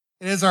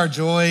It is our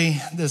joy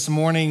this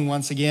morning,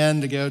 once again,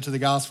 to go to the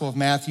Gospel of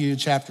Matthew,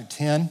 chapter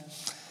 10.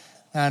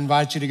 I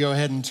invite you to go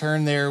ahead and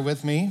turn there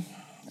with me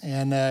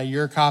and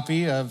your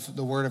copy of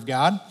the Word of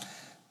God,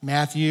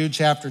 Matthew,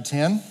 chapter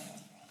 10.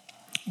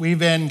 We've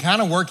been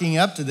kind of working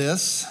up to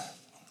this.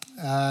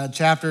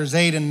 Chapters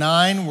 8 and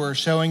 9 were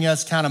showing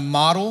us kind of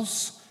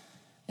models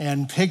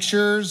and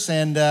pictures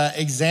and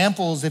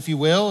examples, if you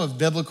will, of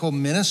biblical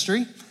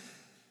ministry.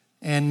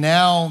 And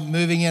now,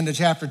 moving into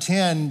chapter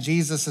 10,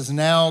 Jesus is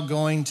now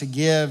going to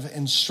give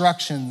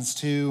instructions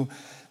to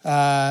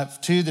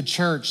the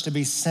church to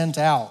be sent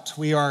out.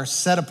 We are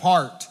set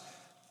apart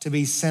to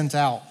be sent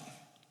out.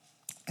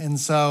 And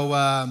so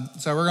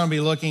we're going to be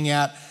looking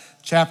at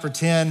chapter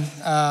 10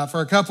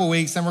 for a couple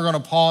weeks, then we're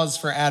going to pause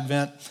for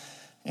Advent,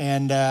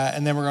 and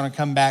then we're going to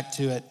come back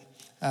to it.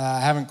 I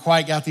haven't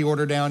quite got the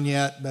order down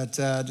yet, but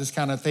just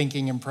kind of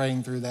thinking and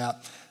praying through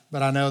that.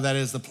 But I know that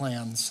is the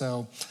plan.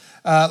 So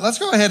let's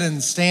go ahead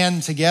and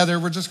stand together.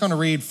 We're just going to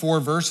read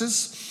 4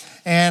 verses.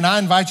 And I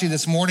invite you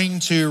this morning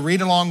to read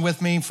along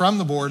with me from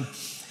the board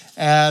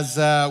as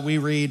we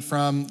read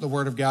from the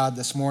Word of God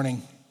this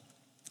morning.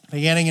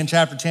 Beginning in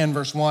chapter 10,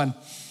 verse 1.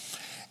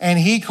 And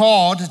he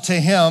called to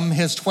him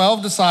his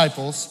 12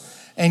 disciples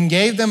and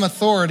gave them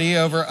authority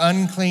over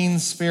unclean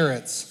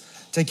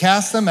spirits to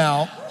cast them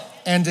out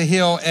and to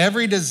heal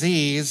every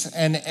disease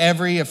and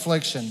every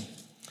affliction.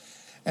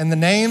 And the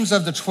names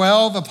of the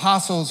 12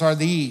 apostles are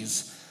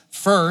these.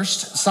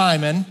 First,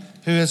 Simon,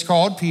 who is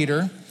called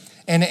Peter,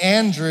 and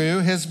Andrew,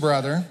 his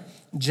brother,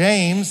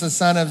 James, the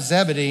son of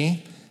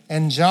Zebedee,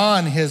 and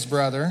John, his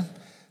brother,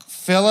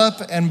 Philip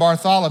and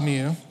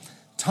Bartholomew,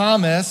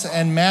 Thomas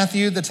and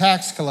Matthew, the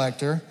tax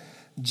collector,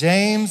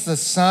 James, the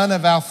son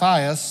of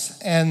Alphaeus,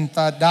 and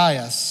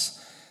Thaddeus,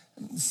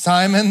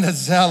 Simon the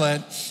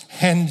zealot,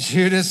 and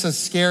Judas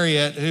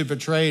Iscariot, who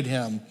betrayed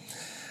him.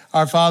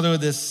 Our Father,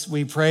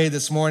 we pray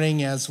this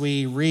morning as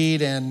we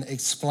read and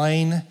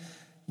explain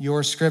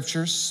your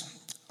scriptures.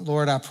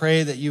 Lord, I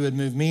pray that you would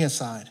move me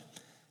aside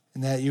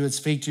and that you would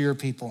speak to your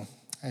people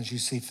as you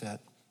see fit.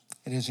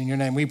 It is in your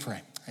name we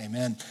pray.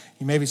 Amen.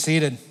 You may be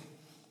seated.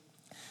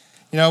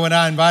 You know, when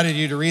I invited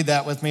you to read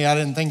that with me, I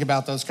didn't think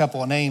about those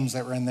couple of names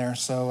that were in there.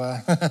 So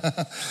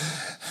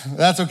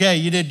that's okay.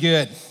 You did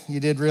good. You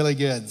did really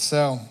good.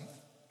 So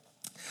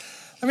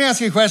let me ask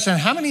you a question.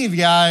 How many of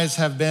you guys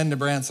have been to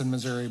Branson,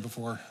 Missouri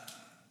before?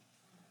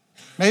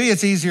 Maybe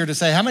it's easier to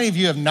say, how many of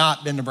you have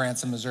not been to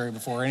Branson, Missouri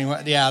before?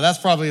 Anyway, yeah, that's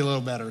probably a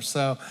little better.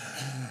 So,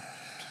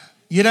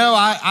 you know,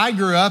 I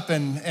grew up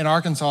in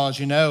Arkansas, as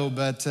you know,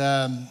 but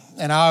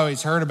and I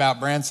always heard about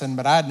Branson,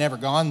 but I had never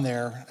gone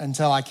there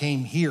until I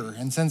came here.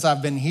 And since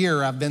I've been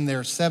here, I've been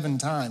there 7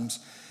 times.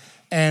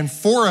 And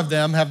 4 of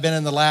them have been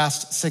in the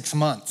last 6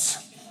 months.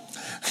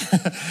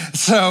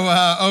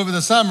 So over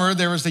the summer,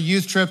 there was the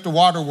youth trip to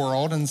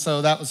Waterworld, and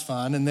so that was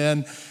fun. And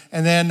then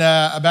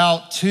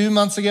about 3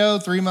 months ago,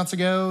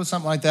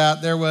 something like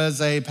that, there was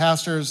a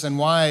pastors and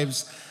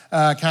wives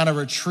kind of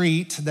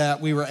retreat that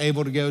we were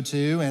able to go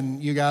to,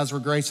 and you guys were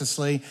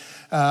graciously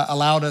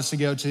allowed us to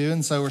go to,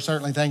 and so we're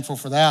certainly thankful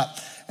for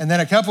that. And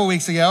then a couple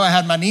weeks ago, I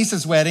had my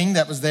niece's wedding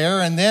that was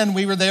there, and then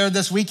we were there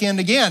this weekend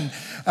again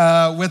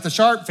with the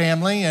Sharp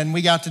family, and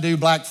we got to do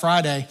Black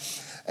Friday.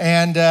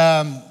 And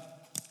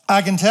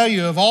I can tell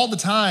you, of all the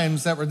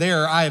times that were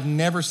there, I have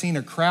never seen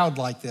a crowd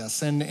like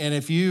this. And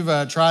if you've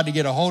tried to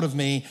get a hold of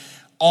me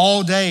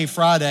all day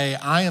Friday,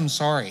 I am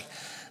sorry.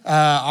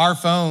 Our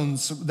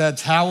phones, the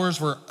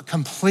towers were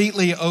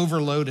completely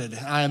overloaded,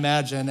 I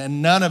imagine,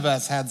 and none of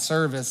us had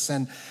service.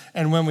 And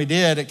when we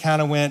did, it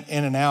kind of went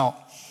in and out.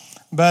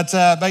 But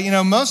you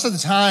know, most of the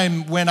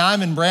time when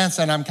I'm in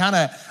Branson,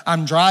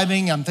 I'm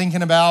driving, I'm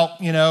thinking about,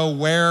 you know,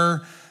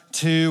 where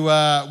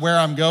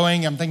I'm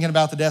going, I'm thinking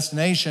about the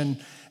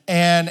destination.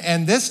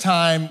 And this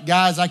time,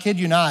 guys, I kid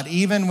you not,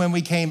 even when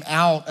we came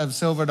out of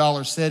Silver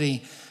Dollar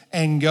City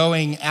and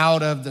going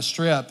out of the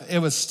Strip, it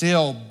was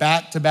still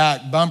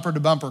back-to-back,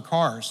 bumper-to-bumper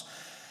cars.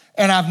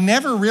 And I've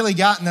never really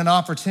gotten an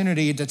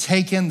opportunity to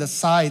take in the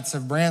sights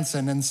of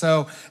Branson. And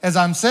so as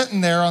I'm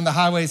sitting there on the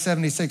Highway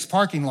 76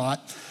 parking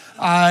lot,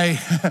 I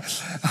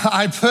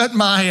put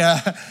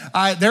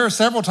there were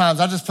several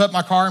times I just put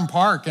my car in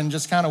park and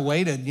just kind of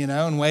waited, you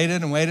know, and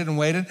waited. And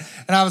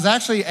I was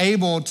actually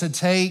able to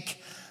take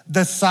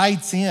the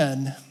sights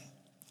in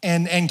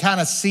and kind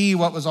of see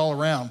what was all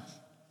around.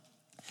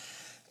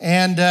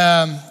 And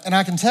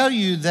I can tell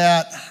you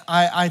that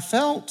I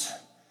felt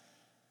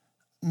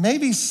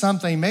maybe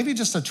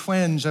just a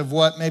twinge of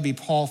what maybe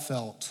Paul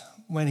felt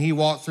when he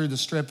walked through the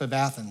Strip of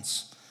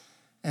Athens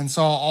and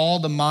saw all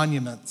the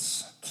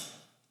monuments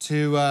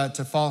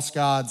to false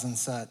gods and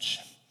such.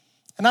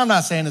 And I'm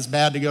not saying it's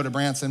bad to go to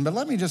Branson, but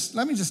let me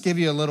just give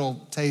you a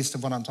little taste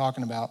of what I'm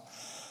talking about.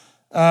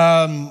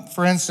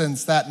 For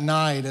instance, that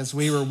night as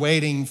we were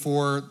waiting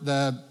for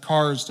the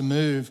cars to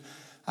move,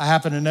 I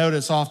happened to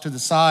notice off to the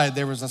side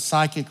there was a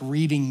psychic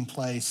reading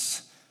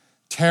place,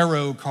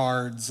 tarot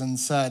cards and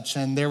such,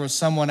 and there was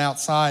someone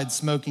outside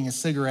smoking a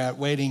cigarette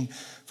waiting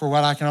for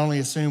what I can only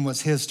assume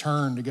was his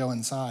turn to go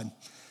inside.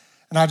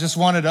 And I just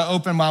wanted to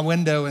open my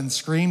window and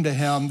scream to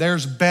him,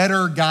 there's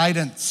better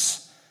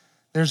guidance.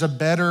 There's a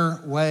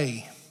better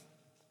way.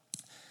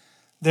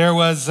 There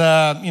was,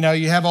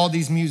 you have all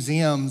these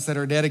museums that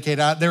are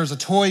dedicated. There's a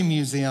toy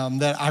museum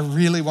that I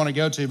really want to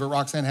go to, but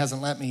Roxanne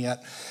hasn't let me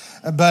yet.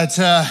 But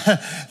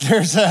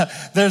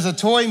there's a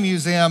toy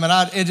museum,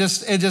 and it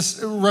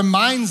just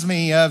reminds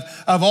me of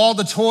all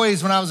the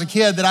toys when I was a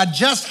kid that I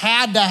just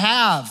had to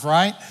have,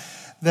 right?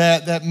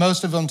 That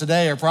most of them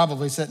today are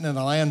probably sitting in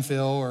a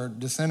landfill or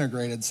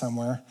disintegrated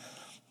somewhere.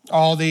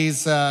 All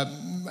these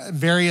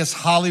various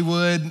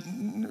Hollywood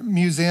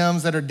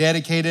museums that are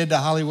dedicated to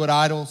Hollywood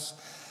idols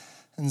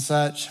and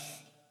such.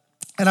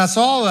 And I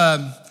saw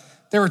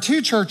there were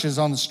two churches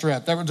on the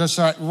Strip that were just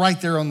right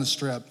there on the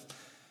Strip.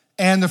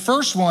 And the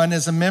first one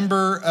is a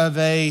member of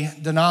a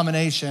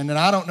denomination, and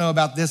I don't know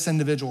about this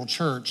individual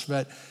church,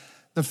 but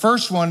the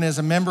first one is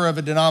a member of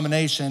a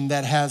denomination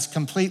that has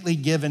completely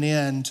given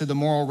in to the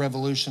moral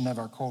revolution of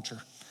our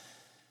culture.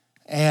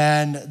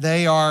 And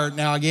they are,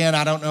 now again,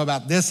 I don't know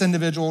about this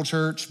individual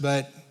church,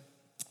 but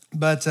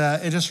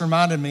it just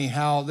reminded me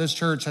how this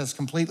church has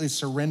completely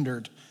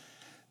surrendered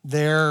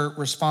their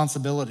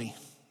responsibility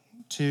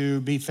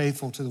to be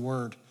faithful to the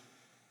word.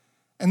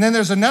 And then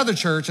there's another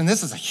church, and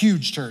this is a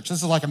huge church. This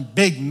is like a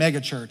big mega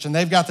church, and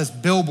they've got this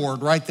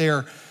billboard right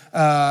there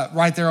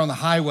on the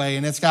highway,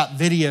 and it's got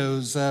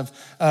videos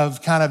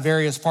of kind of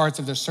various parts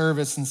of their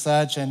service and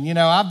such. And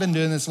I've been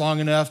doing this long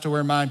enough to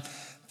where my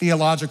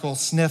theological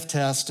sniff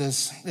test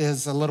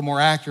is a little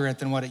more accurate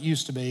than what it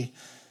used to be.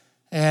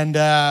 And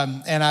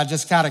I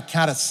just got a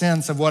kind of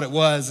sense of what it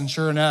was, and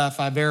sure enough,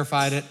 I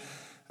verified it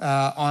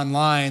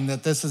online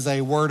that this is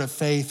a Word of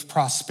Faith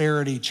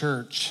prosperity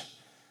church.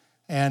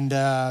 And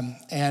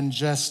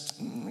just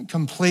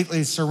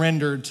completely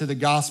surrendered to the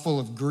gospel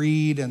of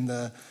greed and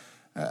the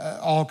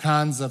all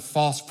kinds of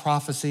false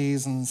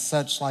prophecies and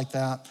such like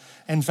that.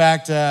 In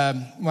fact,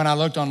 when I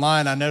looked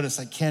online, I noticed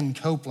that Ken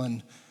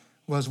Copeland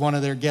was one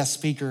of their guest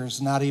speakers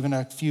not even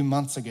a few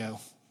months ago.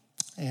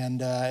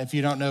 And if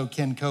you don't know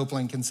Ken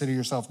Copeland, consider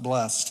yourself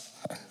blessed.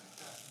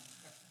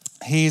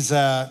 He is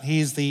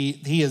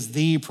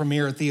the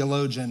premier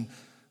theologian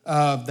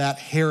of that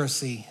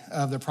heresy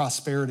of the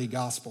prosperity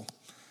gospel.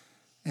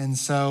 And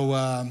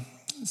so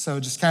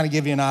just kind of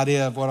give you an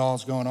idea of what all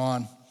is going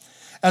on.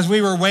 As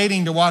we were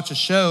waiting to watch a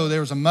show,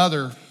 there was a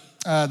mother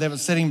that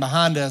was sitting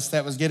behind us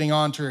that was getting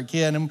on to her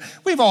kid. And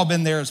we've all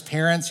been there as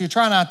parents. You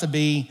try not to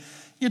be,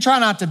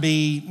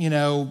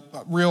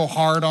 real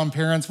hard on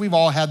parents. We've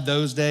all had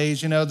those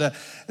days,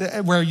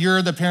 where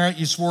you're the parent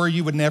you swore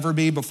you would never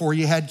be before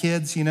you had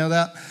kids, you know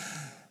that?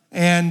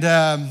 And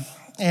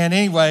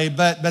anyway,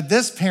 but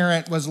this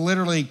parent was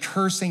literally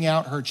cursing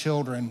out her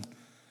children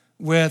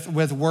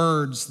with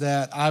words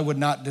that I would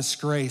not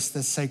disgrace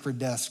this sacred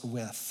desk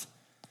with.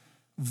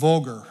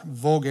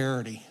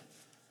 Vulgarity.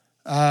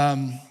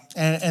 And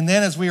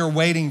then as we were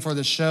waiting for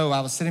the show, I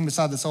was sitting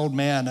beside this old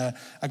man,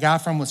 a guy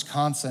from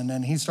Wisconsin,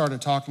 and he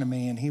started talking to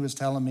me, and he was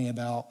telling me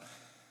about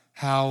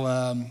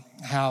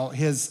how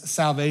his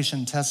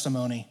salvation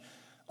testimony,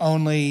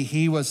 only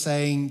he was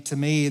saying to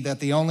me that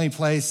the only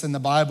place in the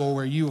Bible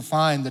where you will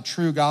find the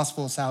true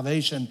gospel of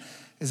salvation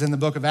is in the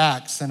book of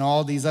Acts, and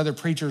all these other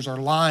preachers are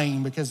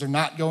lying because they're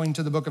not going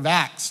to the book of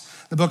Acts.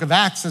 The book of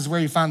Acts is where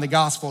you find the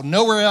gospel.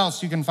 Nowhere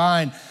else you can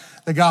find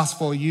the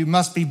gospel. You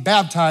must be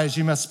baptized.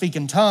 You must speak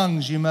in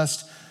tongues. You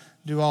must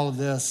do all of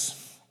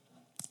this.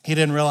 He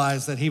didn't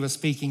realize that he was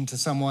speaking to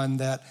someone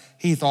that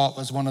he thought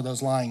was one of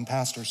those lying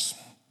pastors.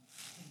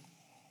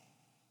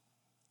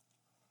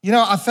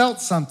 I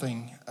felt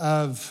something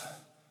of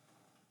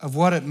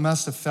what it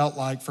must have felt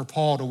like for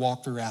Paul to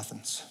walk through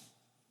Athens.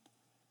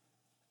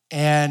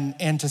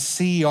 And to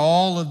see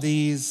all of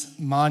these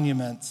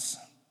monuments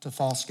to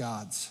false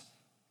gods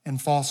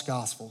and false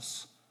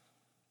gospels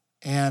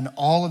and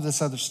all of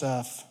this other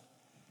stuff.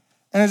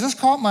 And it just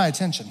caught my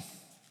attention.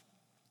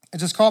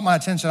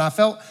 I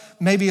felt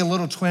maybe a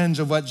little twinge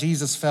of what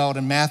Jesus felt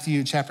in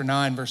Matthew chapter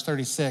 9, verse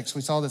 36. We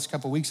saw this a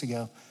couple weeks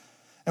ago.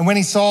 And when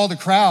he saw the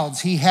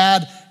crowds, he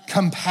had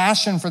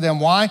compassion for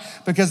them. Why?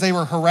 Because they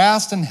were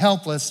harassed and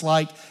helpless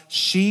like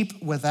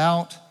sheep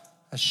without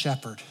a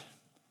shepherd.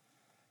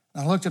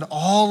 I looked at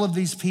all of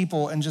these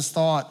people and just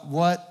thought,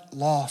 what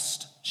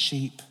lost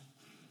sheep?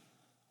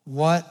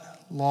 What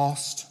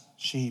lost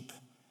sheep?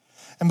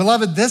 And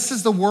beloved, this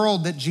is the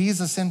world that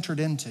Jesus entered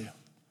into.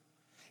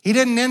 He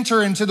didn't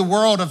enter into the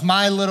world of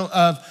my little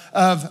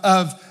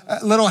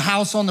little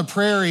house on the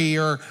prairie,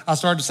 or I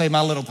started to say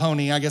My Little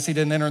Pony. I guess he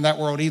didn't enter in that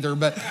world either,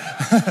 but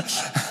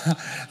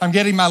I'm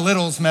getting my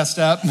littles messed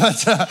up.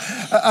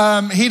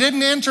 But he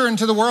didn't enter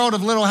into the world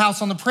of Little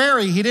House on the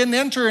Prairie. He didn't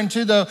enter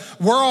into the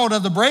world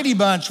of the Brady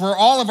Bunch, where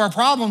all of our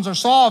problems are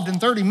solved in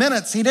 30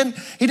 minutes.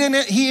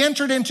 He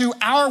entered into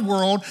our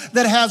world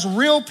that has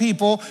real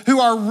people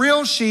who are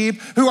real sheep,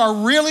 who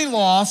are really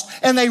lost,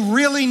 and they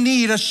really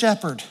need a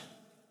shepherd.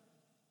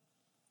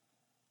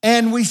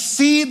 And we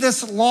see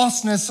this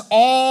lostness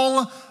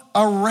all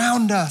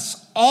around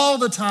us all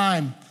the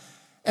time.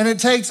 And it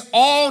takes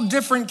all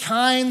different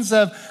kinds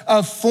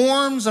of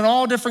forms and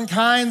all different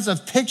kinds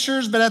of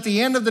pictures, but at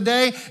the end of the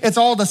day, it's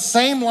all the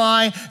same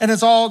lie and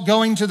it's all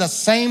going to the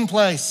same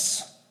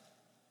place.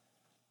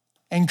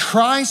 And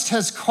Christ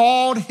has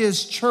called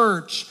his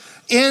church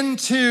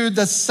into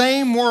the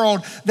same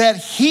world that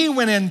he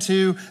went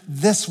into,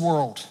 this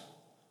world.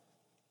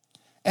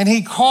 And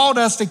he called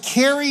us to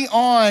carry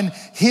on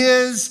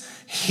his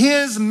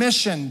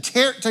mission,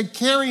 to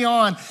carry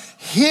on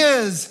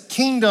his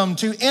kingdom,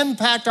 to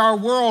impact our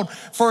world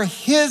for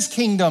his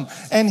kingdom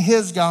and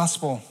his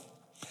gospel.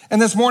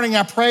 And this morning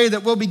I pray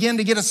that we'll begin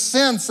to get a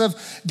sense of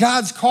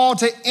God's call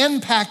to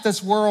impact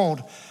this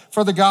world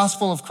for the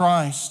gospel of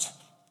Christ.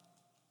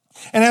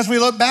 And as we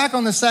look back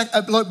on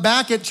look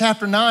back at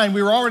chapter 9,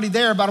 we were already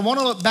there, but I want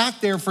to look back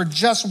there for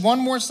just one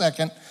more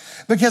second,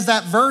 because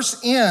that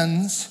verse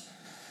ends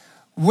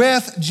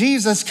with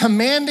Jesus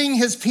commanding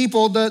his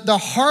people, the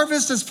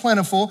harvest is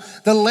plentiful,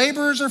 the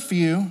laborers are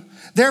few.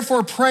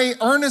 Therefore, pray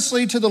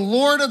earnestly to the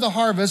Lord of the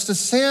harvest to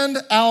send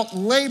out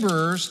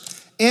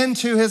laborers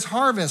into his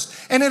harvest.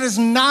 And it is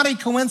not a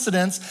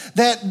coincidence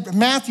that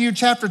Matthew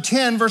chapter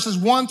 10, verses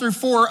 1 through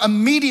 4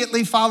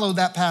 immediately follow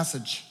that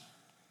passage.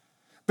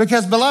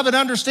 Because, beloved,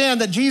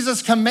 understand that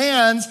Jesus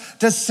commands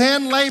to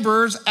send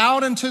laborers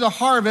out into the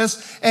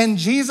harvest, and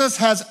Jesus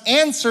has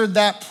answered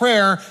that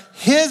prayer.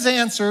 His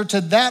answer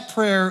to that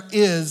prayer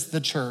is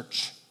the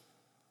church.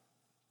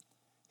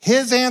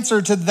 His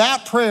answer to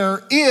that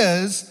prayer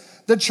is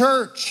the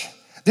church.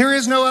 There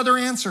is no other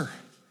answer.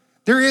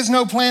 There is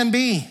no plan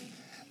B.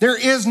 There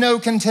is no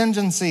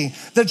contingency.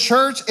 The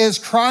church is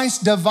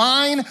Christ's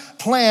divine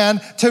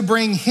plan to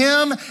bring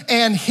him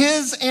and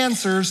his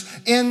answers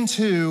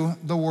into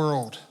the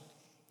world.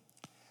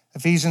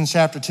 Ephesians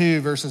chapter 2,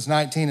 verses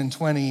 19 and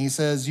 20, he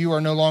says, "You are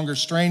no longer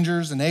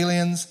strangers and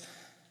aliens,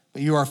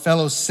 but you are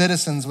fellow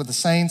citizens with the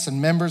saints and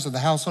members of the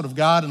household of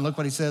God." And look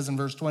what he says in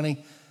verse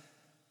 20,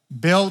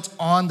 "Built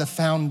on the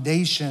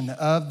foundation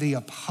of the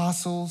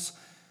apostles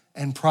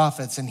and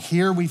prophets." And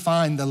here we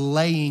find the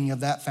laying of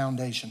that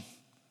foundation,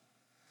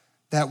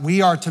 that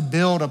we are to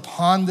build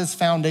upon this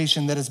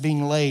foundation that is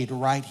being laid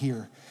right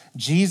here.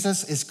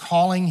 Jesus is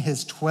calling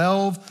his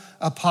 12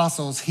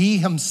 apostles, he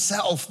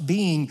himself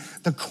being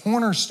the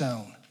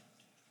cornerstone.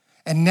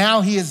 And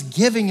now he is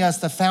giving us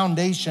the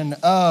foundation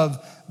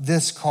of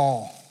this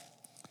call.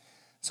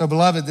 So,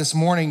 beloved, this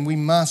morning we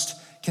must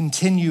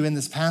continue in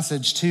this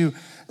passage to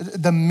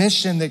the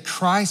mission that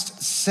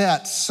Christ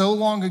set so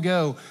long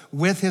ago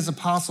with his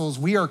apostles.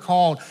 We are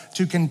called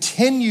to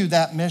continue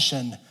that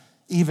mission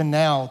even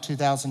now,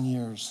 2,000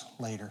 years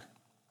later.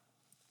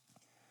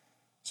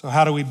 So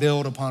how do we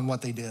build upon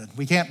what they did?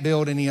 We can't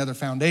build any other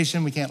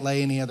foundation. We can't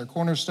lay any other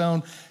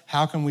cornerstone.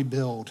 How can we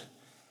build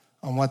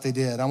on what they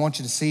did? I want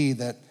you to see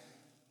that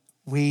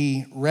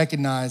we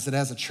recognize that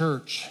as a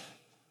church,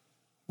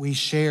 we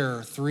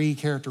share three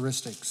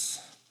characteristics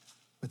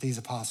with these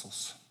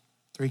apostles.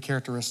 Three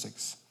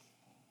characteristics.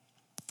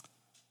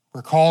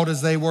 We're called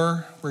as they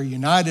were, we're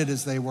united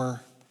as they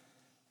were,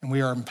 and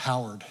we are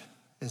empowered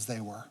as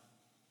they were.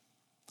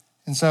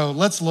 And so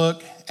let's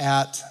look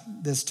at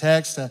this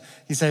text.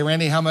 You say,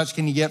 "Randy, how much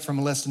can you get from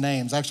a list of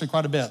names?" Actually,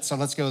 quite a bit, so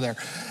let's go there.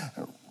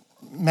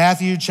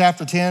 Matthew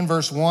chapter 10,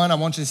 verse 1, I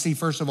want you to see,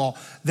 first of all,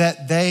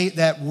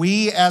 that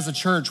we as a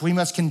church, we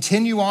must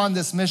continue on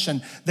this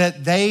mission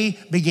that they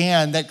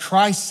began, that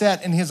Christ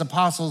set in his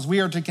apostles. We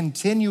are to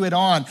continue it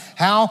on.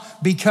 How?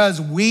 Because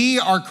we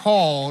are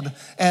called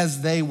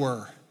as they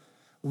were.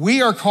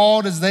 We are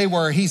called as they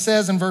were. He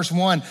says in verse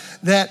 1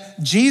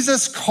 that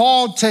Jesus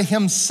called to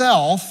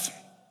himself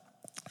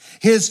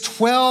his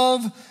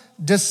 12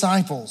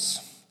 disciples,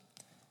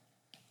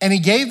 and he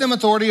gave them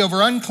authority over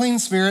unclean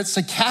spirits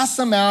to cast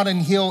them out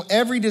and heal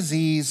every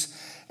disease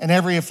and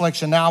every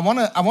affliction. Now,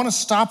 I want to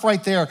stop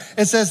right there.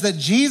 It says that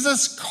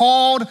Jesus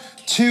called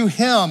to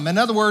him. In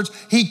other words,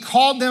 he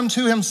called them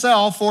to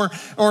himself, or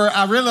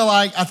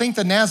I think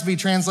the NASB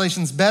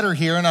translation's better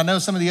here, and I know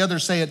some of the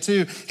others say it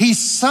too. He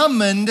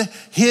summoned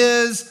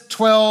his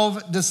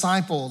 12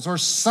 disciples, or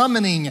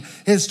summoning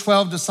his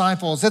 12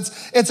 disciples.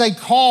 It's a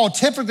call,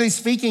 typically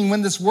speaking,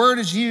 when this word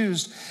is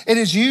used, it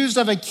is used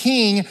of a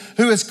king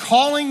who is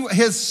calling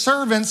his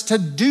servants to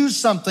do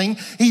something.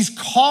 He's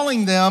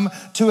calling them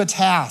to a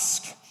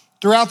task.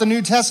 Throughout the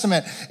New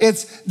Testament,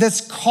 it's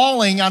this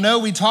calling. I know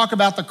we talk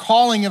about the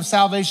calling of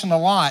salvation a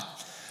lot,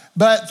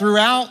 but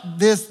throughout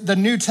the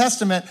New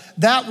Testament,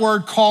 that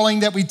word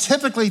calling that we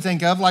typically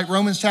think of, like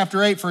Romans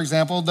chapter 8, for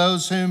example,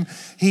 those whom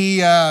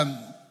he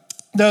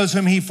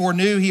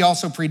foreknew, he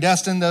also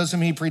predestined. Those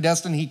whom he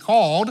predestined, he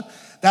called.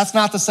 That's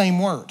not the same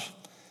word.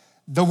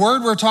 The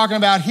word we're talking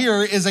about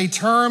here is a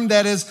term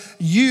that is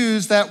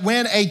used that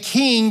when a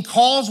king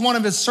calls one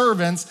of his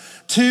servants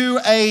to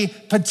a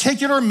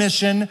particular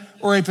mission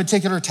or a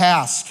particular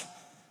task.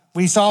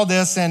 We saw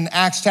this in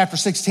Acts chapter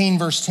 16,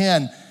 verse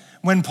 10,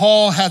 when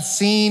Paul had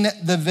seen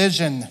the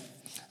vision.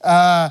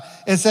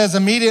 It says,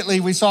 immediately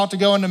we sought to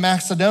go into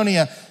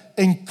Macedonia,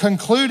 in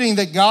concluding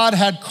that God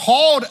had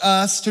called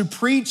us to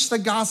preach the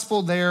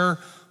gospel there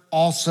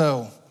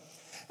also.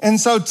 And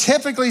so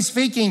typically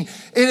speaking,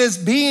 it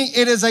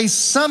is a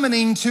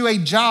summoning to a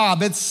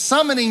job. It's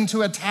summoning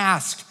to a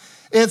task.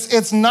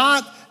 It's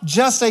not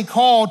just a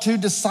call to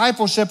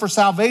discipleship or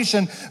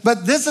salvation,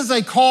 but this is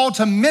a call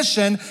to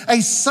mission,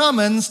 a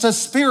summons to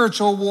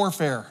spiritual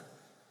warfare.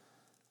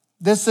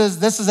 This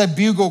is a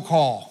bugle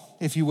call,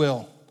 if you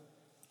will.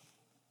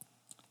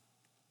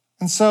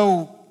 And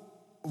so,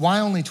 why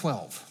only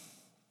 12?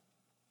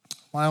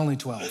 Why only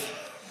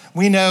 12?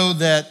 We know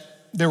that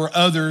there were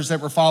others that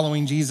were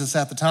following Jesus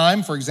at the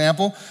time. For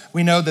example,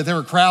 we know that there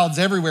were crowds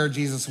everywhere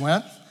Jesus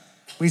went.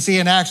 We see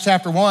in Acts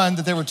chapter 1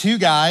 that there were 2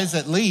 guys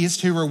at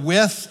least who were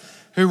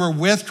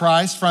with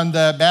Christ from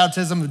the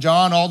baptism of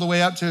John all the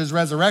way up to his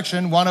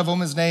resurrection. One of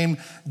them is named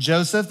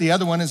Joseph. The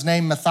other one is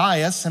named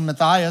Matthias, and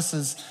Matthias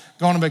is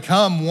going to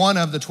become one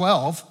of the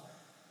 12.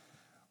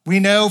 We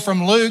know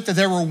from Luke that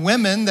there were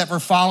women that were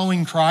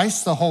following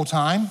Christ the whole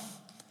time.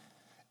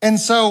 And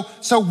so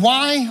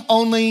why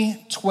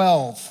only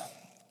 12?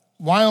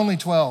 Why only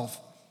 12?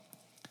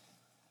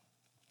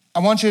 I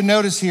want you to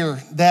notice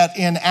here that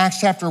in Acts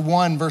chapter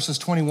 1, verses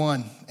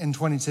 21 and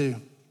 22,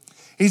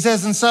 he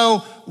says, and so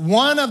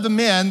one of the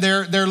men,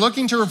 they're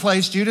looking to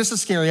replace Judas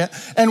Iscariot,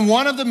 and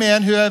one of the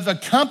men who have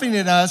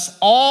accompanied us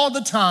all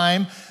the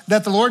time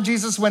that the Lord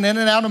Jesus went in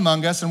and out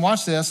among us, and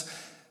watch this,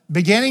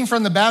 beginning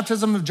from the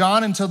baptism of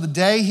John until the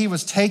day he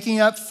was taken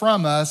up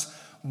from us,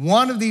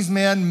 one of these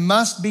men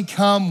must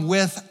become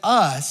with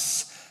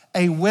us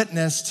a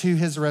witness to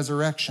his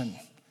resurrection.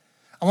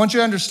 I want you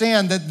to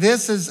understand that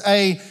this is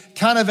a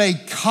kind of a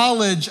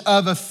college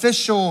of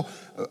official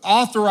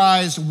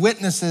authorized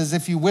witnesses,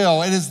 if you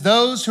will. It is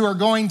those who are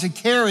going to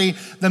carry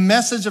the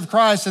message of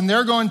Christ, and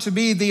they're going to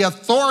be the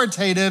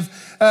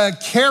authoritative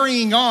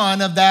carrying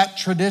on of that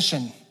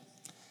tradition.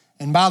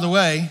 And by the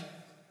way,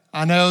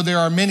 I know there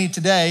are many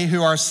today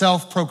who are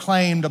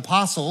self-proclaimed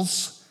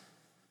apostles.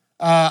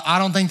 I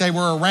don't think they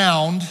were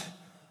around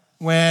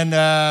when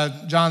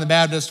John the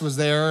Baptist was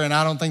there, and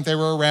I don't think they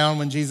were around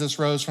when Jesus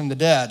rose from the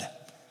dead.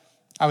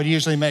 I would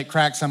usually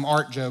crack some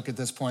art joke at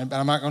this point, but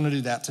I'm not going to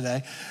do that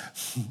today.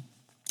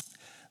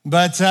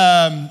 But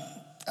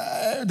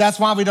that's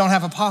why we don't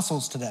have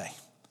apostles today.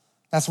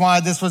 That's why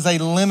this was a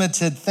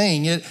limited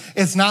thing.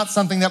 It's not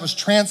something that was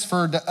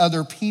transferred to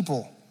other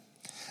people.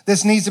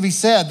 This needs to be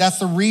said. That's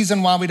the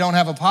reason why we don't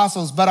have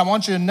apostles. But I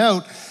want you to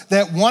note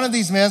that one of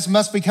these men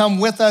must become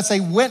with us a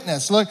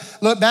witness. Look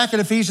back at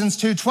Ephesians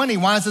 2:20.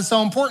 Why is this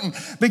so important?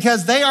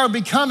 Because they are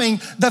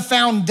becoming the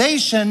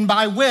foundation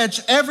by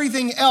which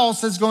everything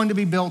else is going to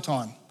be built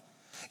on.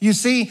 You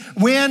see,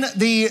 when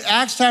the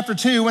Acts chapter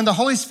 2, when the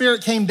Holy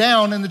Spirit came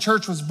down and the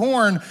church was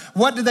born,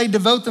 what did they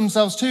devote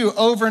themselves to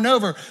over and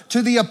over?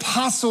 To the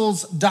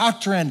apostles'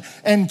 doctrine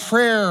and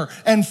prayer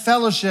and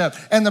fellowship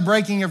and the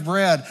breaking of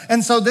bread.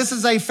 And so this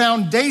is a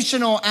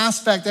foundational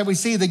aspect that we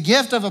see. The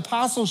gift of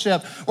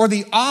apostleship, or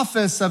the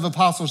office of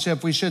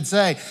apostleship, we should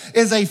say,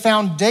 is a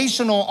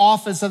foundational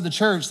office of the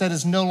church that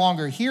is no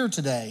longer here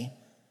today.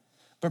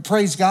 But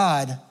praise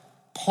God,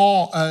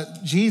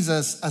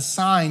 Jesus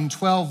assigned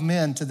 12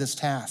 men to this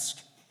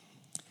task.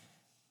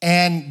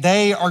 And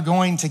they are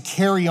going to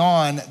carry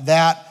on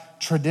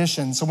that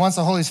tradition. So once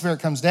the Holy Spirit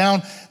comes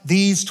down,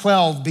 these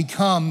 12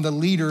 become the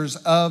leaders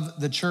of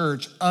the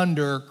church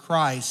under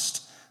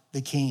Christ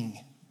the King.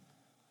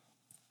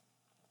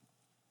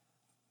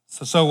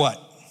 So what?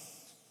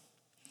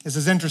 This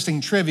is interesting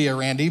trivia,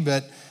 Randy,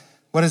 but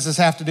what does this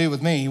have to do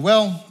with me?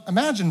 Well,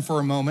 imagine for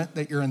a moment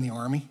that you're in the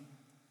army.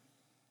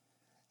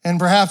 And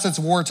perhaps it's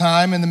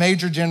wartime and the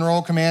major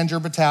general commands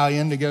your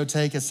battalion to go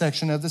take a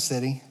section of the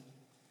city.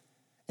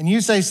 And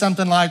you say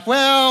something like,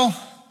 well,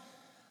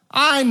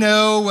 I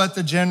know what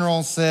the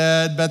general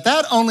said, but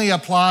that only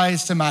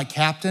applies to my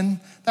captain.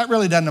 That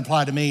really doesn't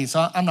apply to me,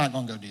 so I'm not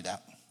going to go do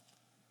that.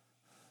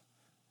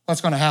 What's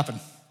going to happen?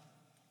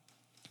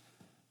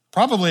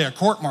 Probably a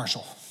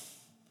court-martial.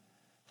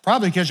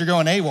 Probably because you're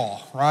going AWOL,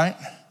 right?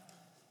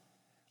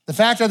 The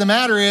fact of the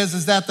matter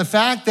is that the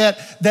fact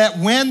that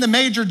when the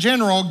major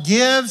general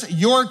gives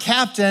your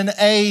captain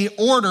a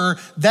order,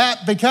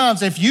 that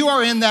becomes, if you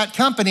are in that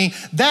company,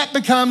 that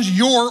becomes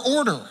your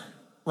order,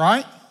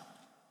 right?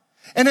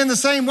 And in the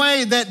same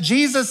way that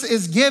Jesus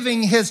is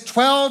giving his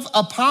 12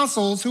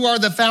 apostles, who are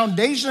the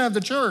foundation of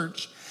the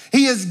church,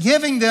 he is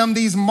giving them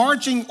these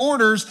marching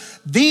orders.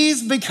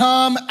 These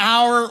become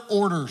our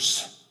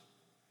orders.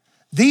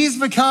 These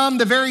become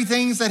the very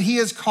things that he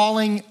is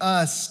calling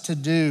us to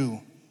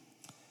do.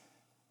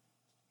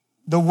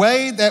 The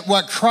way that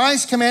what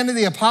Christ commanded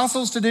the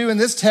apostles to do in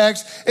this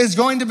text is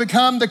going to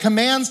become the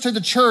commands to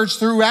the church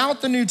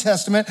throughout the New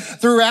Testament,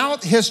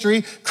 throughout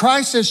history.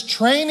 Christ is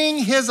training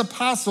his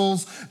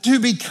apostles to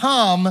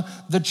become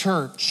the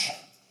church.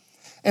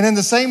 And in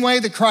the same way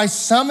that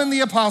Christ summoned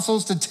the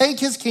apostles to take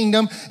his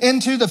kingdom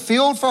into the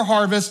field for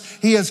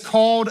harvest, he has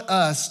called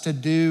us to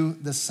do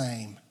the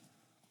same.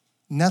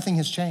 Nothing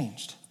has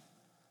changed.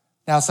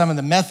 Now, some of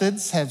the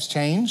methods have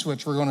changed,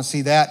 which we're going to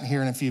see that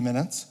here in a few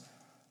minutes.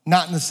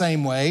 Not in the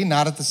same way,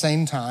 not at the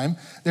same time.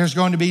 There's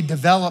going to be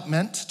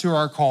development to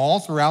our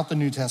call throughout the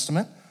New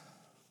Testament.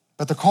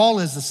 But the call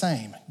is the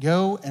same.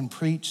 Go and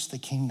preach the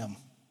kingdom.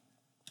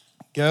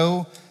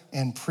 Go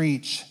and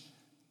preach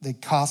the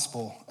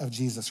gospel of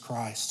Jesus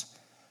Christ.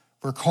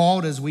 We're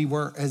called as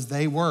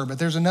they were, but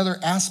there's another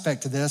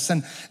aspect to this,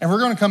 and we're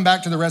going to come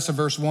back to the rest of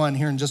verse 1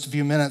 here in just a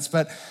few minutes,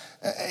 but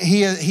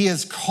he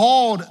has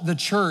called the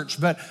church,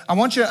 but I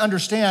want you to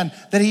understand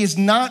that he has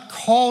not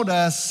called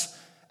us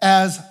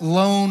as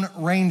lone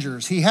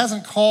rangers. He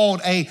hasn't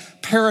called a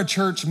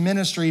parachurch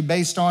ministry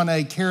based on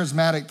a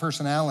charismatic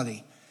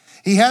personality.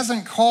 He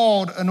hasn't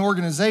called an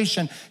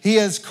organization. He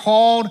has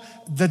called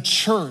the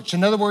church.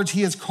 In other words,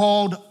 he has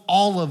called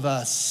all of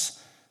us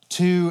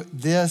to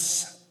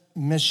this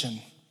mission.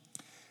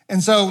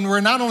 And so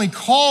we're not only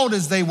called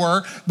as they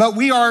were, but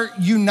we are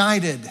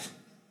united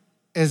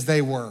as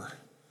they were.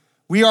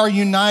 We are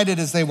united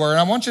as they were. And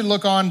I want you to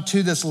look on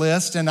to this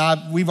list, and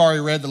we've already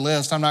read the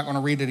list. I'm not going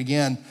to read it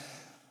again.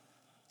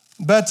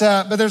 But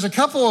there's a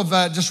couple of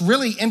just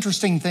really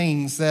interesting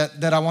things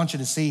that I want you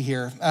to see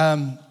here.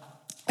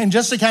 And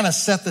just to kind of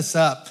set this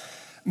up,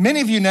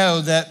 many of you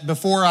know that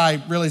before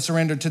I really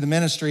surrendered to the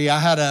ministry, I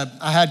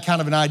had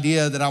kind of an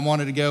idea that I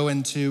wanted to go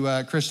into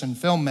Christian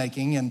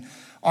filmmaking, and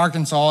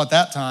Arkansas at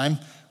that time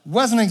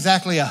wasn't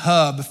exactly a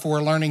hub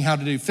for learning how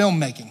to do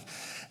filmmaking.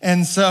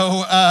 And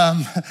so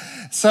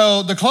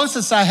the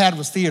closest I had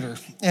was theater.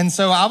 And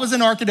so I was in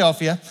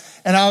Arkadelphia,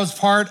 and I was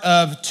part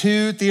of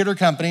two theater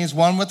companies,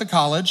 one with the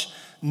college,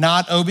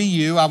 not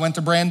OBU. I went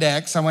to Brand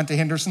X. I went to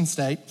Henderson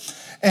State.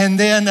 And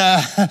then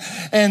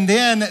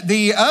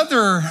the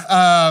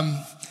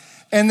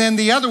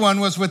other one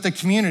was with the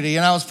community,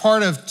 and I was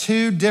part of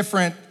two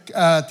different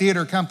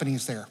theater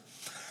companies there.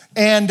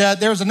 And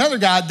there was another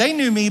guy, they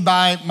knew me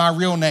by my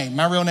real name.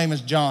 My real name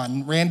is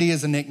John. Randy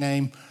is a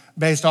nickname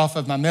based off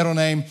of my middle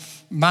name.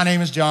 My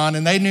name is John,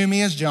 and they knew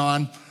me as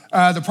John.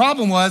 The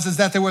problem was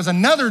that there was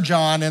another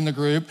John in the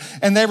group,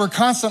 and they were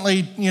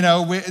constantly,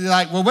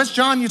 like, well, which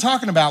John are you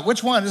talking about?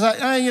 Which one? It's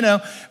like,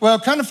 well,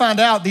 come to find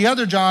out, the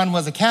other John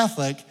was a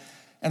Catholic,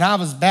 and I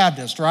was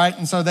Baptist, right?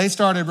 And so they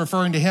started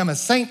referring to him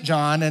as Saint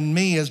John and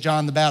me as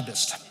John the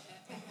Baptist.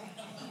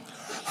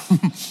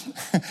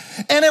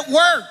 And it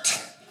worked.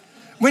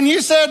 When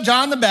you said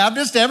John the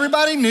Baptist,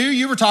 everybody knew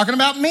you were talking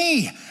about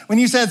me. When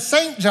you said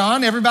Saint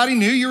John, everybody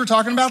knew you were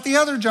talking about the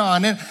other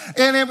John. And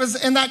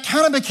that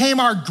kind of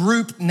became our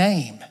group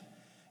name.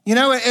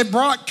 It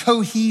brought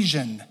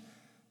cohesion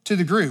to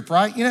the group,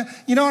 right? You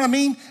know what I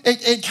mean?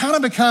 It kind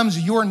of becomes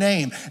your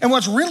name. And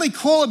what's really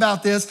cool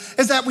about this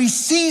is that we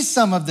see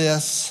some of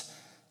this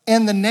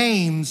in the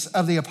names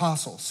of the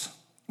apostles.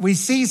 We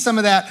see some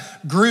of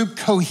that group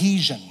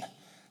cohesion,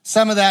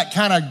 some of that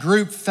kind of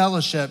group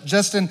fellowship,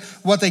 just in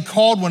what they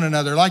called one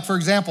another. Like, for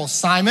example,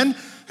 Simon,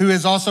 who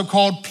is also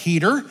called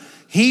Peter.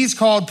 He's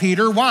called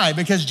Peter. Why?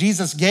 Because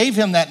Jesus gave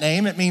him that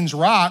name. It means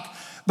rock.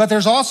 But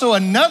there's also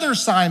another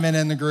Simon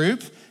in the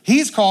group.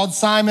 He's called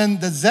Simon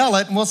the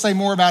Zealot, and we'll say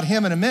more about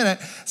him in a minute.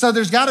 So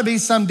there's got to be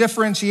some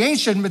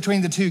differentiation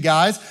between the two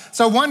guys.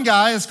 So one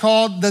guy is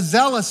called the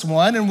zealous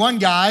one, and one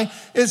guy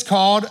is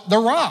called the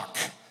rock,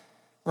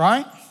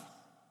 right?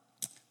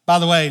 By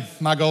the way,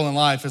 my goal in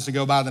life is to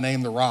go by the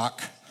name The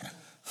Rock.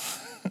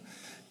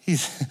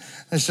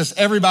 It's just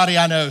everybody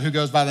I know who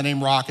goes by the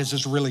name Rock is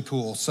just really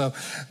cool. So,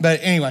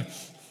 but anyway,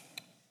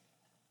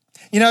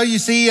 you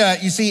see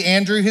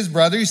Andrew, his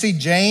brother. You see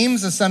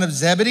James, the son of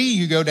Zebedee.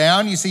 You go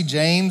down, you see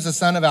James, the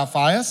son of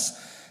Alphaeus.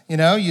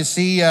 You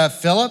see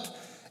Philip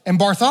and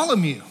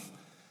Bartholomew.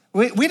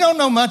 We don't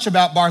know much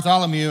about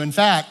Bartholomew. In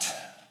fact,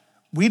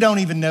 we don't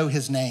even know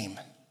his name.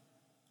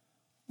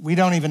 We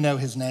don't even know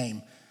his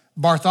name.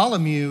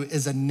 Bartholomew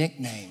is a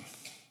nickname,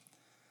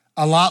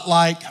 a lot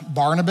like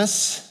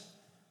Barnabas.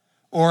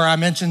 Or I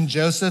mentioned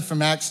Joseph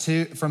from Acts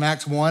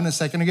 1 a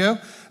second ago.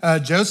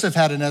 Joseph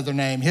had another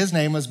name. His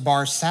name was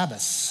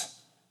Barsabbas,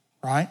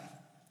 right?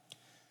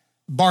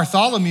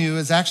 Bartholomew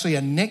is actually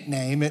a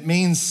nickname. It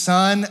means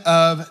son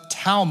of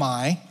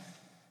Talmai,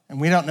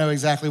 and we don't know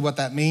exactly what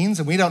that means,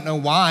 and we don't know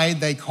why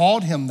they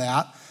called him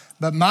that,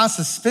 but my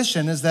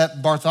suspicion is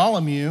that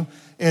Bartholomew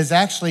is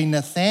actually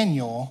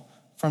Nathaniel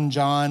from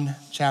John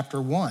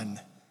chapter 1,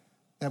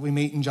 that we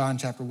meet in John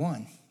chapter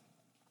 1.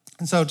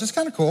 And so just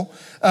kind of cool.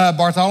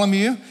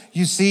 Bartholomew,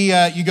 you see,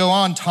 you go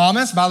on,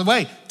 Thomas. By the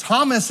way,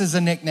 Thomas is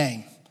a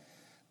nickname.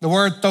 The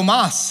word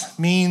Thomas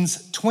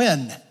means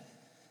twin.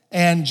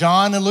 And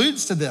John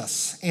alludes to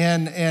this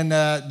in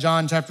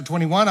John chapter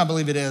 21, I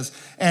believe it is.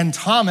 And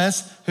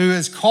Thomas, who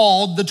is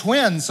called the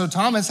twin. So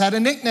Thomas had a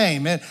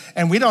nickname,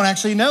 and we don't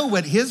actually know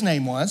what his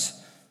name was.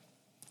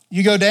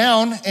 You go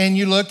down and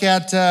you look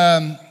at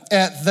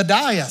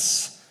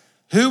Thaddeus.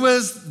 Who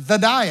was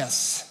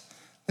Thaddeus?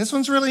 This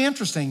one's really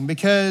interesting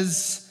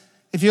because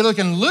if you look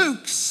in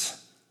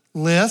Luke's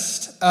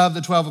list of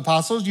the 12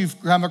 apostles, you've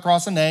come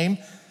across a name,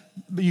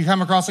 you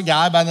come across a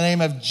guy by the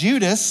name of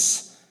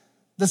Judas,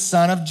 the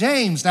son of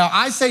James. Now,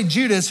 I say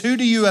Judas, who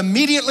do you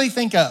immediately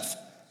think of?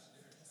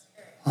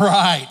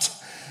 Right.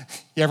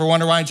 You ever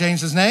wonder why he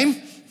changed his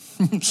name?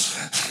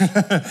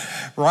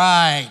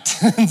 Right.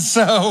 And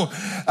so,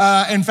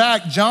 in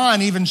fact,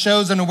 John even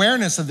shows an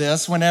awareness of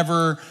this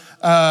whenever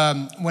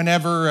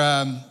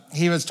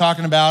he was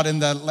talking about in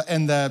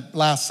the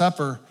Last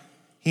Supper,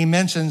 he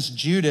mentions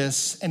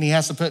Judas, and he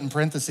has to put in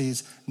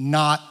parentheses,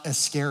 not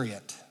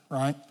Iscariot,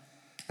 right?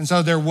 And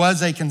so there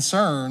was a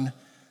concern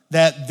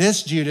that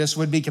this Judas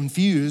would be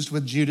confused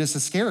with Judas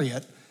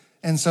Iscariot,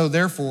 and so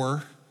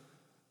therefore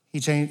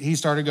he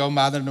started going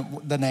by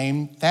the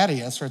name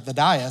Thaddeus or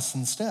Thaddeus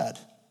instead.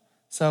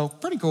 So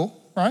pretty cool,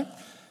 right?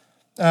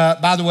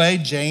 By the way,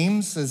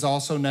 James, the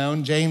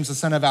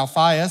son of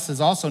Alphaeus, is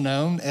also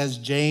known as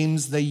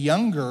James the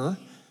Younger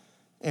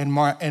in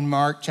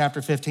Mark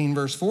chapter 15,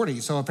 verse 40.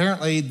 So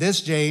apparently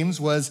this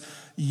James was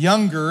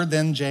younger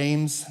than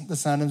James, the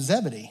son of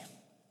Zebedee.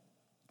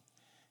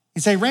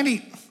 You say,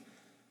 Randy,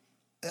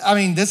 I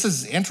mean, this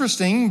is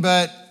interesting,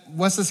 but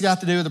what's this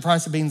got to do with the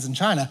price of beans in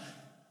China?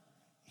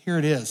 Here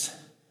it is.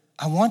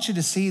 I want you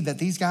to see that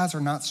these guys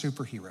are not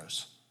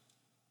superheroes.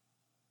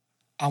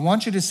 I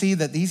want you to see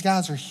that these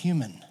guys are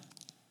human.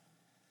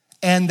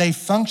 And they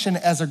function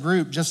as a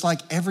group just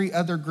like every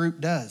other group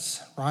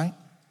does, right?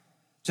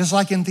 Just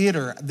like in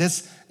theater.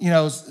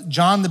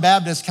 John the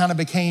Baptist kind of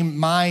became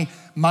my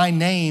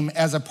name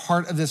as a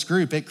part of this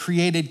group. It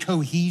created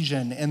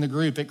cohesion in the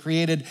group. It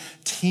created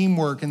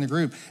teamwork in the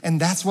group.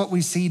 And that's what we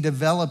see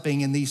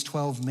developing in these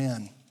 12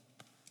 men.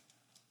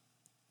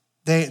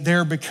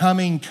 They're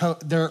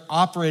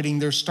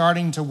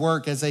starting to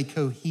work as a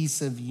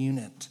cohesive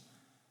unit.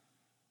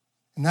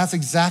 And that's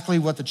exactly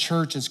what the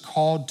church is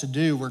called to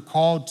do. We're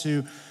called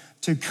to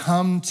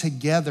come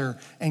together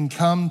and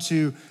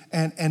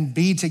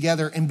be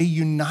together and be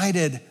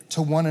united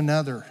to one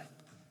another.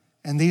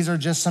 And these are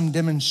just some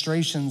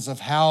demonstrations of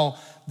how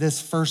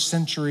this first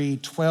century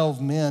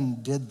 12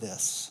 men did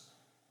this.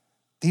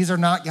 These are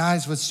not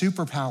guys with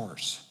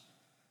superpowers.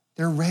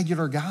 They're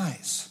regular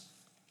guys.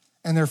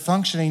 And they're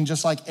functioning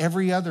just like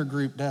every other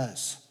group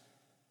does.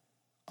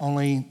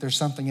 Only there's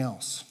something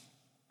else.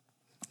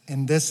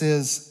 And this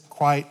is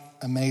quite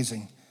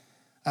amazing.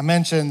 I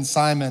mentioned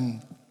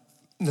Simon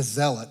the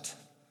Zealot.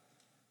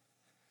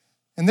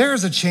 And there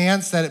is a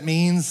chance that it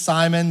means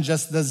Simon,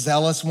 just the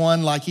zealous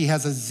one, like he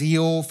has a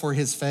zeal for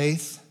his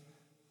faith.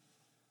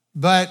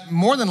 But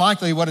more than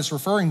likely, what it's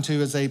referring to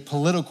is a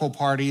political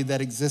party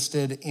that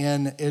existed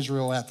in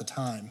Israel at the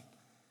time.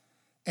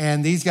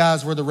 And these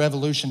guys were the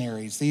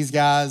revolutionaries. These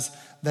guys,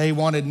 they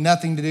wanted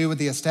nothing to do with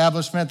the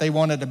establishment. They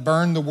wanted to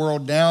burn the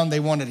world down. They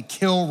wanted to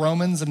kill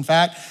Romans. In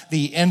fact,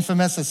 the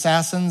infamous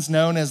assassins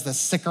known as the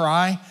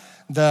Sicarii,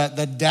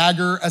 the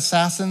dagger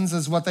assassins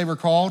is what they were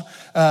called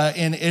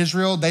in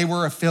Israel. They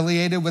were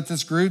affiliated with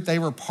this group. They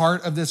were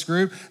part of this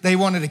group. They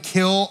wanted to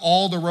kill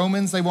all the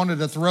Romans. They wanted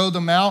to throw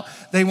them out.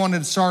 They wanted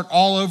to start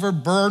all over,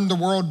 burn the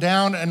world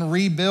down and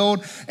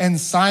rebuild. And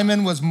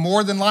Simon was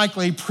more than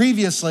likely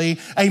previously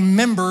a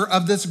member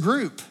of this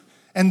group.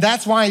 And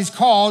that's why he's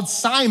called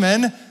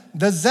Simon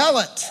the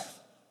Zealot.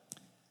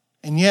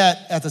 And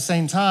yet, at the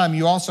same time,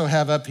 you also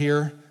have up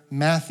here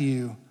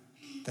Matthew,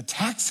 the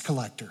tax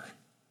collector.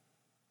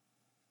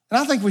 And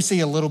I think we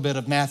see a little bit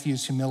of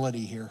Matthew's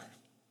humility here.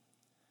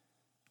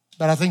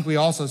 But I think we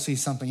also see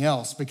something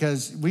else,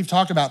 because we've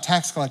talked about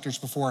tax collectors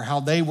before, how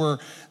they were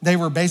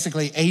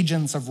basically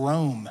agents of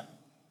Rome.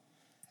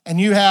 And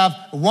you have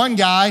one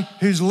guy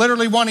who's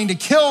literally wanting to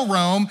kill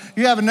Rome.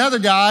 You have another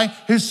guy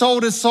who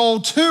sold his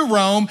soul to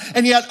Rome,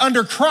 and yet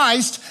under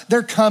Christ,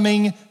 they're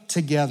coming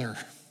together.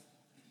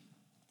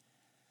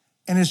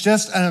 And it's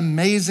just an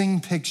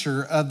amazing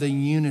picture of the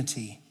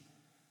unity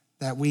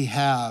that we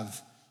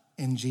have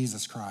in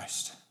Jesus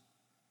Christ.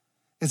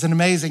 It's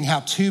amazing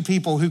how two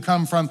people who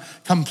come from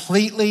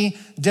completely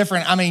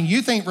different,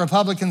 you think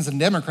Republicans and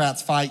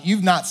Democrats fight,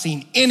 you've not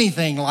seen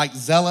anything like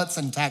zealots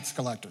and tax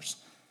collectors.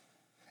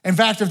 In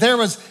fact, if there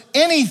was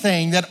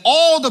anything that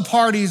all the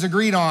parties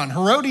agreed on,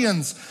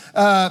 Herodians,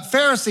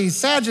 Pharisees,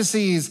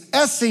 Sadducees,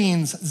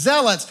 Essenes,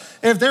 Zealots,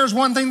 if there's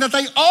one thing that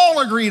they all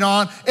agreed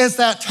on, it's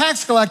that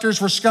tax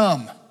collectors were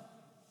scum.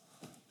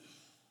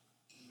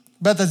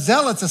 But the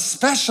Zealots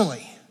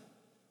especially.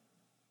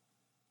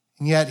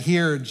 And yet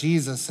here,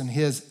 Jesus in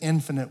his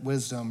infinite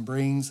wisdom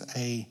brings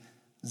a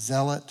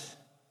zealot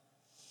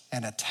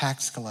and a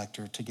tax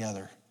collector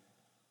together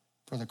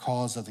for the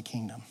cause of the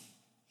kingdom.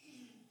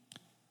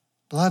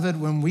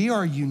 Beloved, when we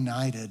are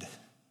united,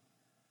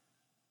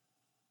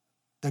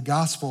 the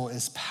gospel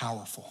is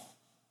powerful.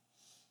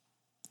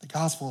 The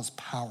gospel is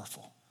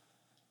powerful.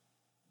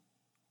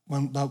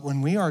 But when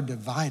we are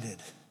divided,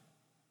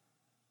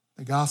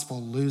 the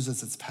gospel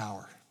loses its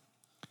power.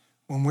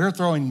 When we're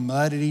throwing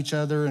mud at each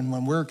other, and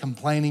when we're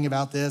complaining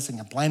about this and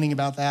complaining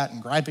about that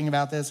and griping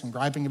about this and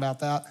griping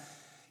about that,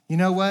 you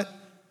know what?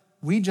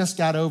 We just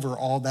got over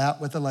all that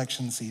with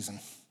election season.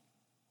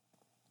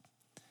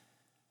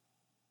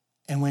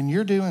 And when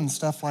you're doing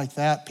stuff like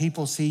that,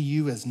 people see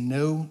you as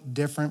no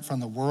different from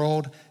the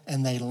world,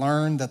 and they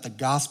learn that the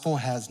gospel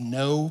has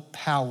no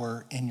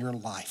power in your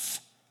life.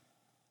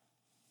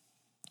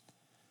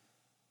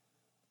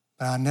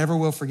 But I never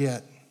will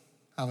forget,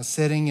 I was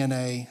attending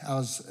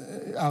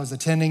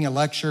a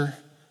lecture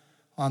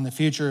on the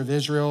future of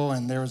Israel,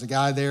 and there was a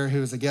guy there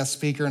who was a guest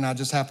speaker, and I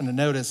just happened to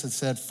notice it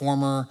said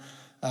former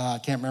I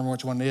can't remember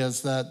which one it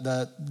is,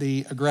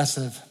 the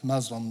aggressive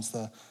Muslims.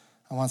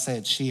 I want to say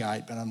it's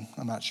Shiite, but I'm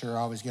not sure.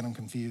 I always get them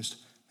confused.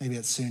 Maybe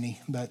it's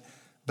Sunni, but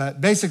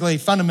basically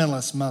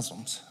fundamentalist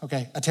Muslims,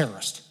 okay, a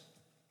terrorist.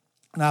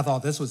 And I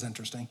thought this was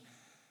interesting.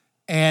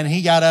 And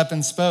he got up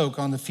and spoke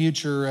on the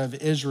future of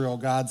Israel,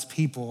 God's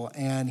people,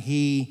 and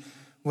he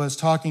was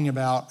talking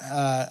about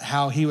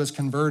how he was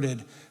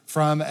converted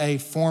from a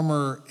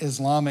former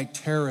Islamic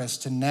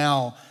terrorist to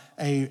now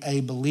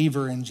a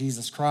believer in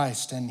Jesus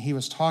Christ. And he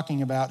was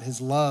talking about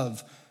his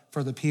love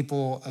for the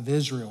people of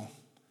Israel.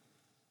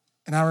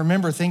 And I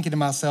remember thinking to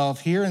myself,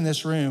 here in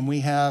this room,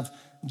 we have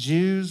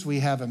Jews, we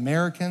have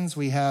Americans,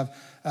 we have,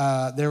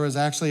 there was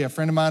actually a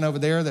friend of mine over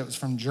there that was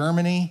from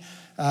Germany.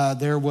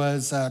 There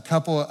was a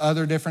couple of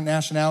other different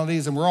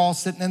nationalities, and we're all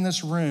sitting in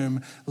this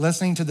room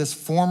listening to this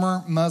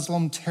former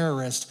Muslim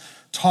terrorist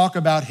talk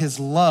about his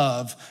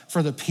love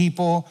for the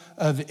people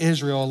of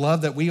Israel, a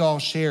love that we all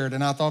shared.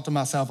 And I thought to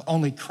myself,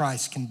 only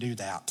Christ can do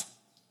that.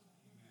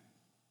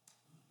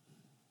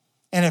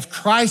 And if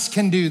Christ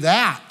can do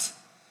that,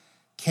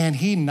 can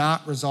he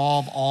not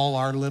resolve all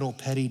our little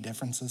petty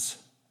differences?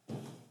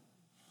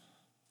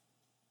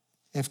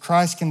 If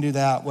Christ can do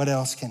that, what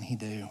else can he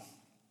do?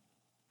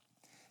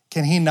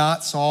 Can he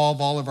not solve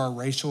all of our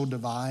racial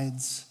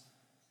divides?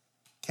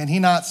 Can he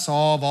not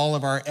solve all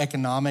of our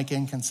economic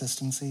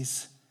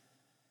inconsistencies?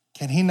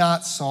 Can he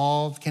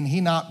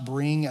not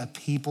bring a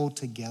people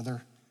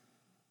together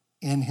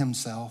in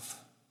himself?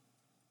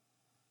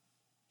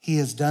 He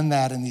has done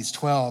that in these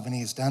 12, and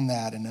he has done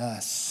that in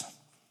us.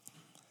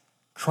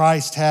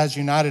 Christ has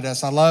united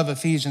us. I love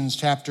Ephesians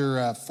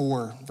chapter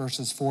 4,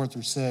 verses 4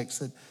 through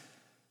 6. It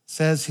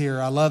says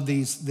here, I love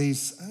these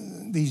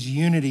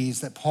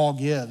unities that Paul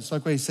gives.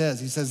 Look what he says.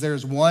 He says,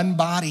 there's one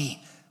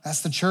body.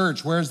 That's the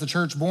church. Where is the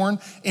church born?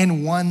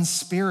 In one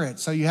Spirit.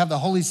 So you have the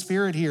Holy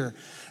Spirit here.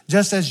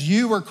 Just as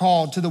you were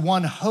called to the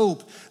one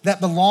hope that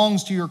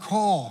belongs to your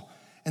call.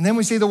 And then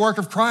we see the work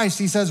of Christ.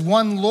 He says,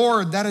 one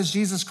Lord, that is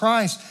Jesus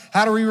Christ.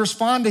 How do we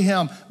respond to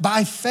him?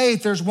 By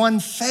faith. There's one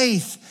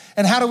faith.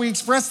 And how do we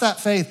express that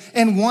faith?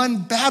 In one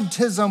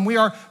baptism. We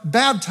are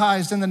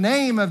baptized in the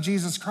name of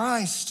Jesus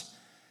Christ.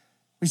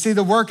 We see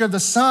the work of the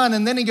Son,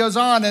 and then he goes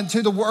on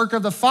into the work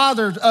of the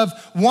Father, of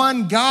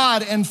one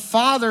God and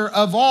Father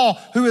of all,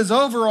 who is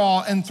over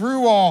all and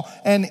through all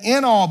and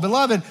in all.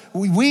 Beloved,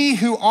 we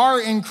who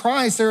are in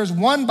Christ, there is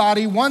one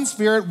body, one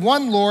Spirit,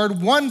 one Lord,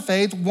 one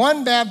faith,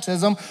 one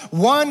baptism,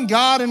 one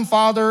God and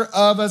Father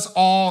of us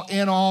all,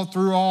 in all,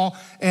 through all,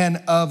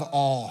 and of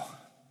all.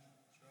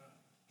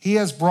 He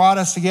has brought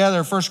us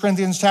together. 1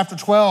 Corinthians chapter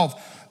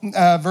 12.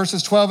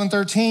 Verses 12 and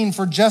 13,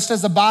 for just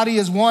as the body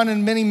is one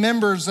and many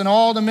members, and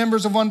all the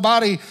members of one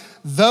body,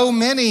 though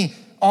many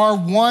are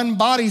one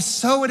body,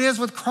 so it is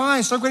with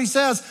Christ. Look what he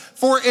says,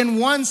 for in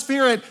one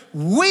Spirit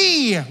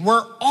we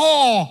were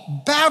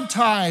all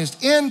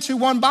baptized into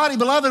one body.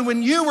 Beloved,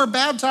 when you were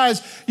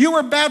baptized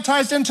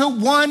into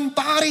one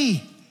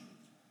body.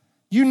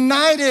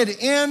 United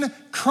in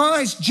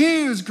Christ,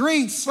 Jews,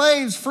 Greeks,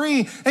 slaves,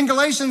 free. In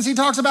Galatians, he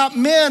talks about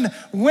men,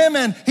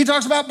 women. He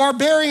talks about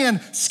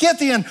barbarian,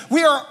 Scythian.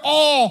 We are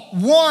all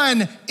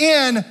one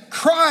in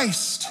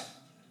Christ.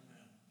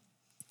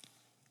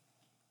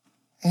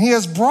 And he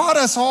has brought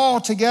us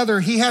all together.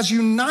 He has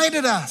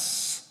united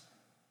us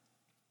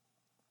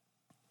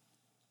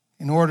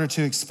in order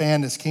to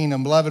expand his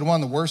kingdom. Beloved,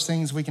 one of the worst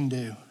things we can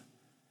do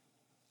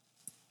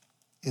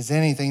is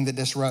anything that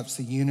disrupts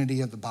the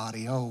unity of the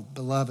body. Oh,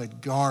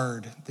 beloved,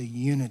 guard the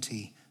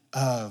unity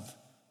of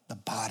the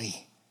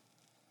body.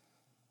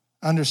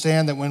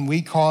 Understand that when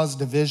we cause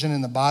division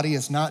in the body,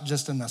 it's not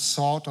just an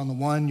assault on the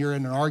one you're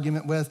in an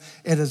argument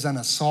with, it is an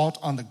assault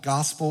on the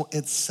gospel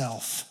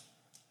itself.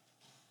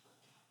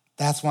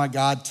 That's why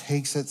God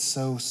takes it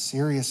so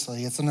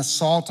seriously. It's an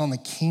assault on the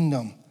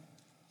kingdom.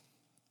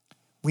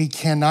 We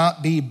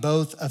cannot be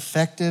both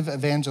effective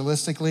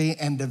evangelistically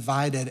and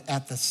divided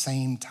at the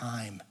same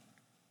time.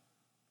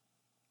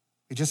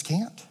 We just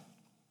can't.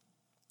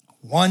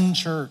 One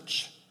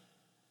church.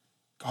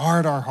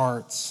 Guard our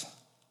hearts.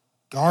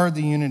 Guard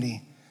the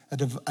unity.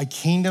 A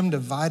kingdom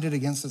divided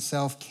against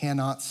itself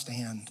cannot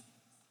stand.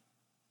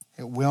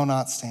 It will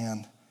not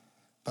stand.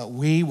 But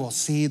we will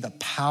see the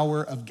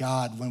power of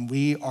God when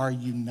we are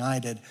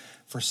united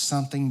for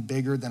something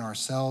bigger than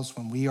ourselves,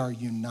 when we are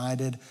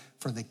united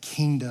for the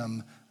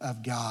kingdom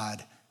of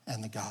God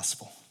and the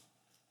gospel.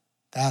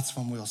 That's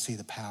when we'll see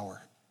the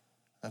power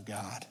of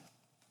God.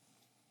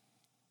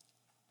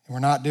 We're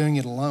not doing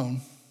it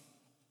alone.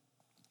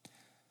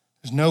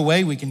 There's no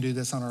way we can do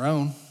this on our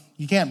own.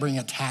 You can't bring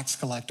a tax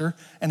collector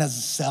and a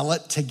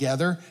zealot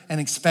together and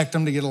expect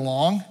them to get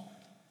along.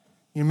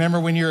 You remember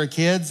when you were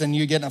kids and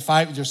you get in a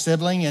fight with your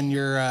sibling and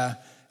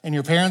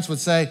your parents would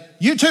say,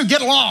 "You two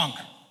get along."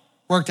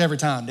 Worked every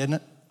time,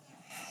 didn't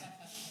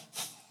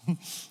it?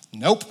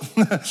 Nope.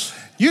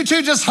 You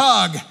two just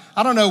hug.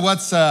 I don't know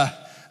what's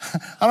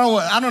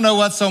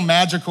so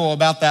magical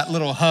about that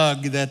little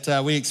hug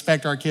that we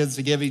expect our kids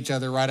to give each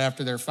other right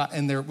after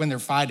when they're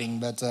fighting,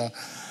 but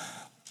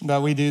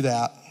we do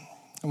that.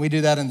 And we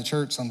do that in the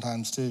church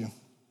sometimes too.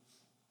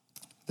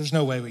 There's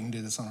no way we can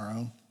do this on our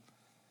own.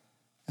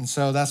 And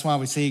so that's why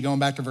we see, going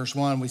back to verse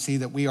 1, we see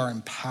that we are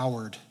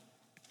empowered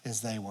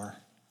as they were.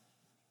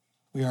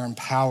 We are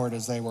empowered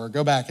as they were.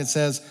 Go back. It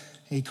says,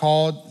 he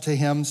called to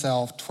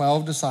himself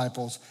 12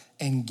 disciples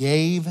and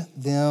gave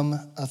them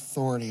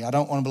authority. I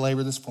don't want to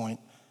belabor this point,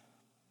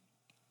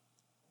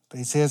 but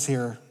he says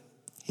here,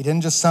 he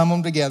didn't just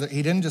summon them together.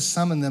 He didn't just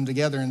summon them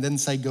together and then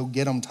say, go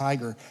get them,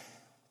 Tiger,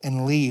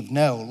 and leave.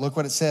 No, look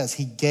what it says.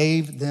 He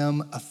gave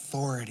them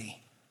authority.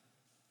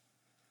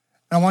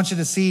 I want you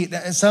to see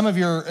that some of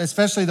your,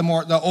 especially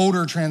the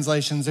older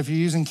translations, if you're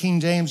using King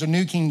James or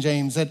New King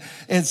James, it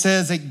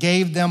says it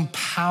gave them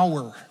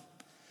power.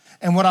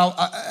 And what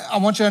I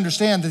want you to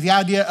understand that the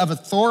idea of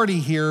authority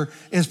here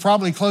is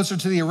probably closer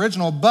to the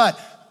original, but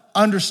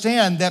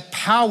understand that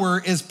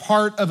power is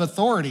part of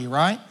authority,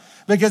 right?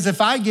 Because if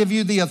I give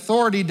you the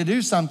authority to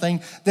do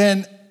something,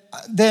 then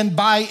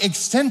by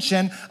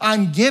extension,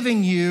 I'm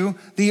giving you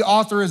the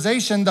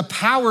authorization, the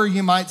power,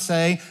 you might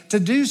say, to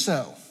do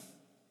so.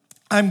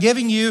 I'm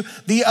giving you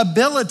the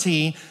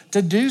ability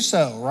to do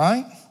so,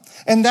 right?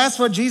 And that's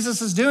what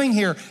Jesus is doing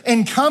here.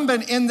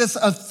 Incumbent in this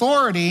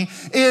authority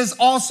is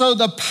also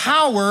the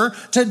power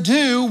to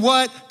do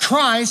what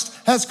Christ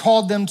has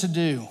called them to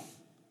do.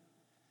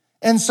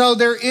 And so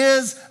there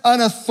is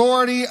an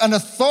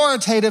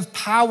authoritative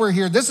power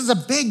here. This is a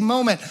big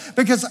moment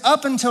because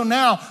up until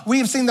now, we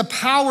have seen the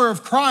power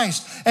of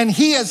Christ, and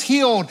he has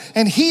healed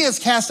and he has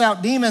cast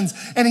out demons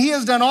and he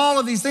has done all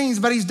of these things,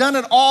 but he's done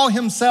it all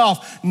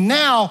himself.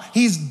 Now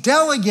he's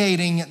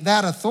delegating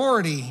that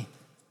authority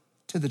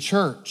to the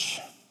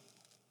church.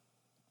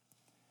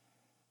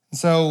 And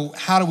so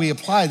how do we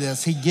apply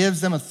this? He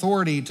gives them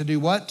authority to do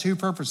what? Two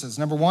purposes.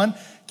 Number one,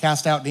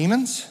 cast out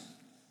demons.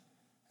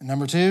 And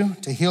number two,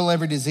 to heal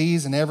every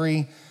disease and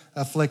every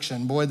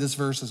affliction. Boy, this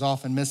verse is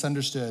often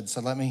misunderstood.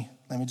 So let me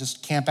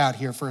just camp out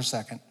here for a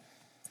second.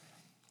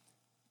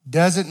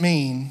 Does it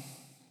mean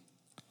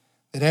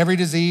that every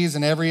disease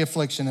and every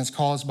affliction is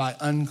caused by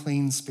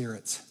unclean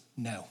spirits?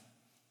 No.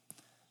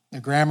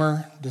 The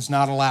grammar does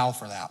not allow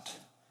for that.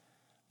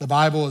 The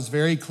Bible is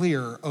very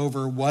clear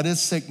over what is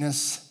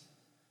sickness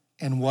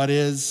and what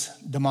is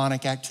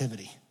demonic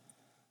activity.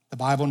 The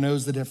Bible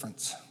knows the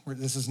difference.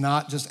 This is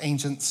not just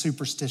ancient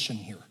superstition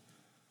here.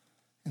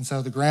 And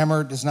so the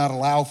grammar does not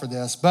allow for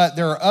this. But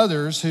there are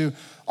others who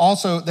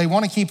also, they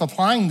want to keep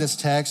applying this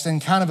text in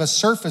kind of a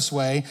surface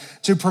way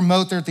to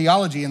promote their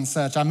theology and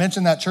such. I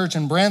mentioned that church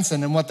in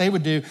Branson, and what they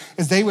would do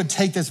is they would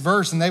take this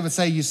verse and they would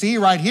say, you see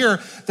right here,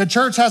 the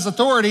church has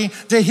authority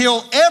to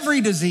heal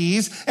every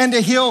disease and to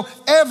heal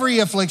every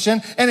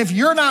affliction. And if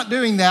you're not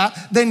doing that,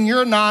 then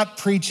you're not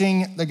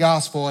preaching the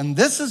gospel. And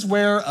this is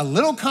where a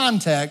little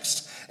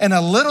context and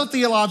a little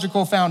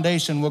theological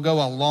foundation will go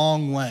a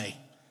long way.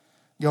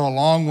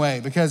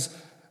 Because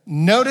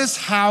notice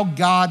how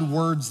God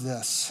words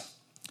this.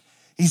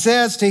 He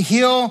says to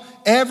heal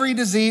every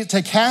disease,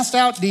 to cast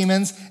out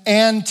demons,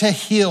 and to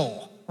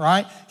heal,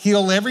 right?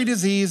 Heal every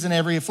disease and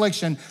every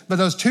affliction. But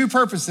those two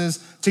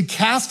purposes, to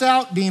cast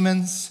out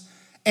demons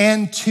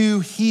and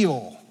to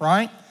heal,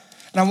 right?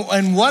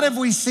 And what have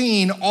we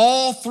seen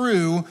all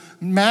through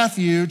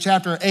Matthew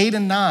chapter 8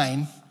 and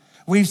 9?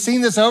 We've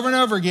seen this over and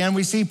over again.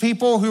 We see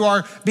people who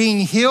are being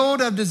healed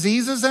of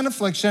diseases and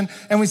affliction,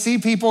 and we see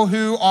people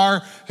who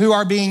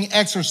are being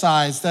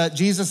exorcised, that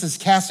Jesus is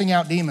casting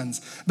out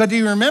demons. But do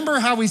you remember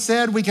how we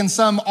said we can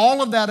sum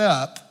all of that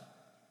up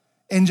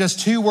in just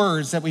two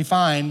words that we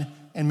find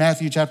in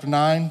Matthew chapter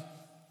 9,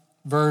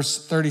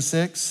 verse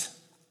 36?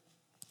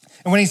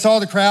 And when he saw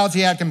the crowds,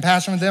 he had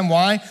compassion with them.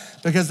 Why?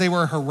 Because they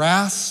were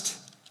harassed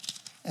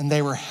and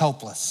they were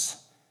helpless.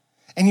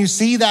 And you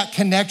see that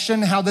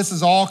connection, how this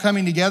is all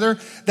coming together,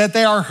 that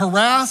they are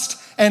harassed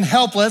and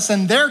helpless.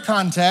 In their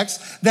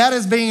context, that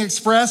is being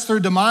expressed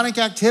through demonic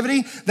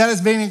activity, that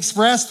is being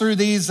expressed through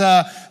these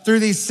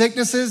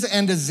sicknesses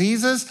and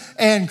diseases.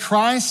 And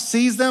Christ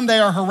sees them, they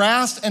are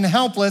harassed and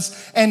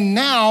helpless. And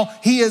now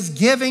he is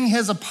giving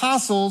his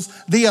apostles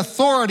the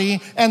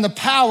authority and the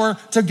power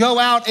to go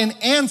out and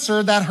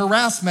answer that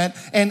harassment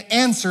and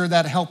answer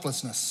that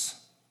helplessness.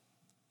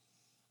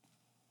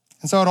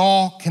 And so it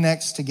all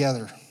connects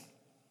together.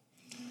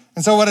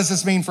 And so what does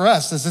this mean for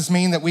us? Does this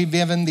mean that we've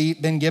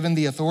been given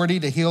the authority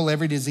to heal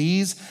every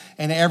disease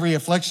and every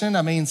affliction?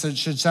 I mean, so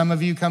should some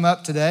of you come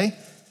up today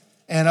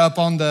and up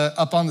on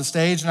the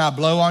stage and I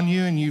blow on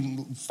you and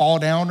you fall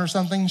down or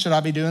something? Should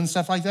I be doing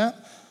stuff like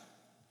that?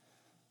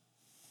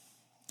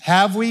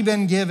 Have we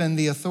been given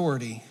the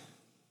authority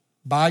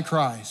by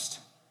Christ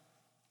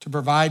to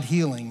provide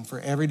healing for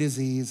every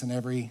disease and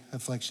every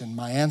affliction?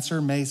 My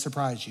answer may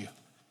surprise you.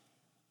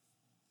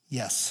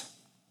 Yes.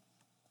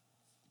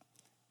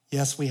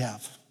 Yes, we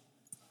have.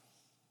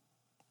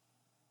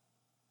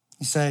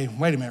 You say,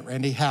 wait a minute,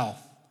 Randy, how?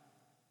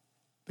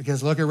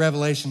 Because look at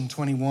Revelation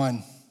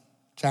 21,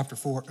 chapter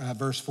 4,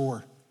 verse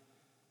 4.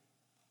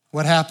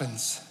 What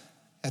happens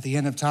at the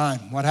end of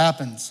time? What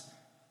happens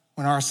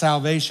when our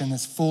salvation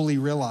is fully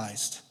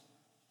realized?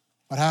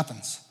 What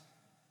happens?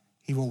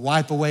 He will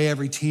wipe away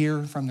every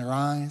tear from their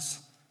eyes.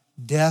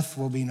 Death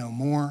will be no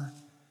more.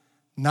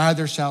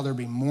 Neither shall there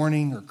be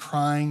mourning or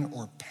crying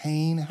or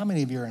pain. How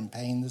many of you are in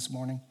pain this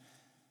morning?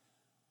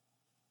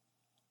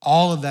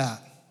 All of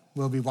that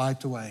will be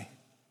wiped away.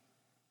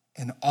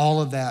 And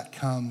all of that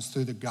comes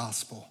through the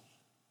gospel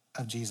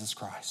of Jesus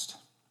Christ.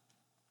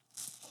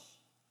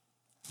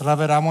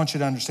 Beloved, I want you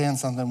to understand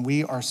something.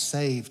 We are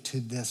saved to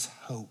this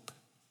hope.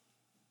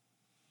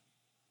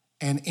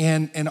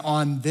 And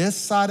on this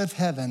side of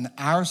heaven,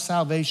 our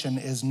salvation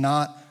is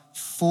not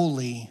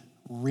fully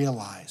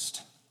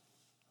realized.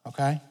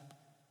 Okay?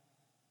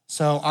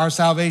 So our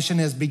salvation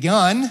has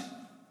begun.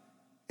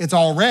 It's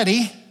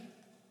already,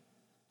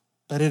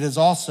 but it is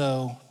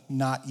also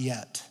not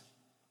yet.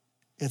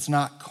 It's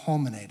not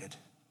culminated.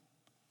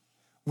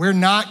 We're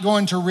not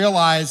going to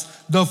realize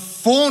the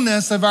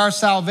fullness of our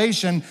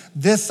salvation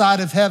this side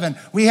of heaven.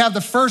 We have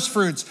the first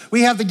fruits.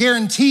 We have the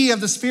guarantee of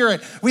the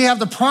Spirit. We have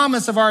the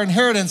promise of our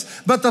inheritance,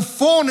 but the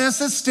fullness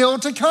is still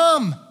to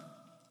come.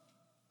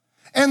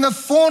 And the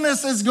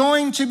fullness is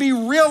going to be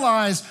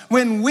realized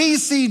when we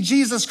see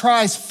Jesus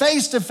Christ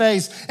face to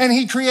face and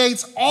he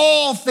creates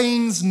all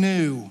things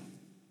new.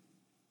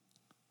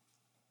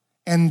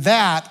 And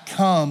that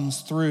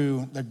comes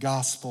through the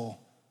gospel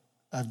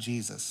of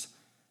Jesus.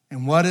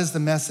 And what is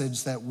the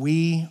message that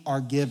we are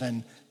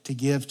given to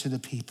give to the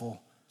people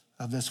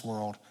of this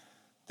world?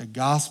 The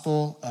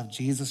gospel of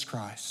Jesus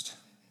Christ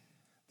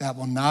that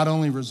will not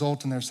only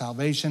result in their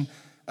salvation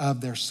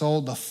of their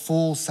soul, the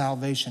full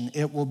salvation.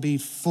 It will be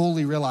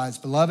fully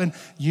realized. Beloved,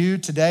 you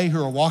today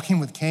who are walking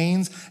with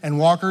canes and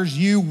walkers,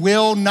 you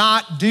will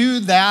not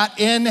do that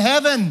in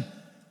heaven.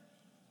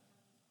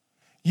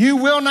 You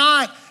will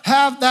not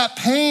have that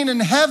pain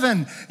in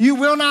heaven. You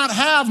will not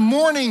have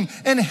mourning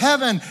in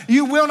heaven.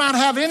 You will not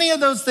have any of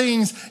those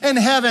things in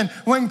heaven.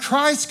 When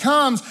Christ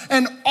comes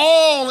and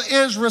all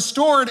is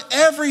restored,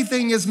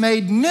 everything is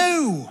made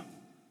new.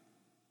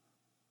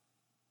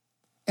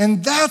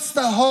 And that's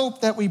the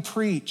hope that we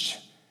preach.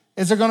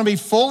 Is it going to be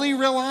fully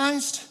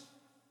realized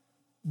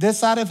this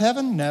side of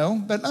heaven?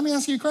 No. But let me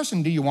ask you a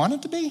question. Do you want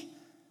it to be?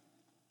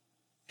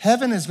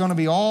 Heaven is going to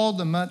be all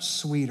the much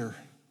sweeter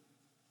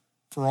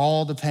for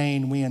all the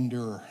pain we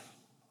endure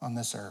on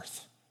this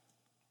earth.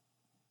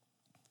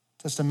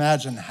 Just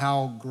imagine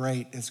how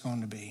great it's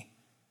going to be.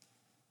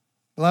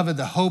 Beloved,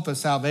 the hope of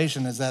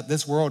salvation is that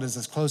this world is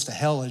as close to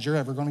hell as you're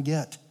ever going to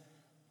get.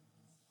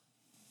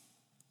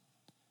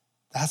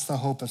 That's the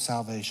hope of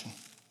salvation.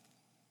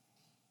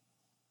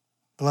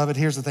 Beloved,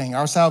 here's the thing.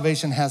 Our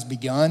salvation has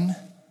begun.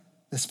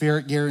 The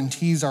Spirit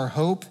guarantees our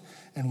hope.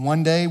 And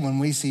one day when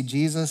we see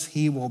Jesus,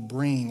 he will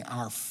bring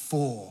our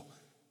full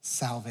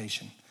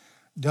salvation.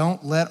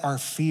 Don't let our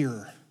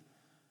fear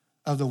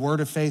of the word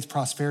of faith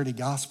prosperity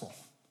gospel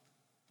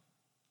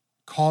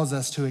cause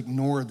us to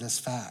ignore this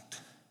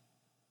fact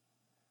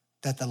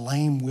that the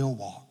lame will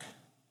walk,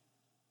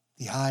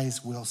 the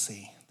eyes will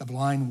see, the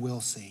blind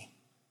will see.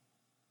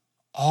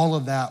 All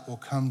of that will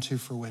come to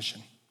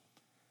fruition.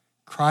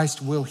 Christ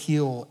will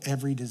heal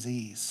every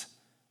disease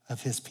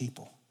of his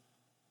people.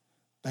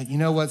 But you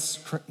know what's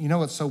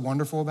so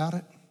wonderful about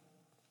it?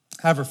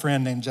 I have a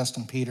friend named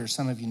Justin Peters.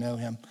 Some of you know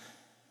him.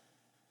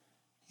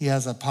 He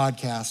has a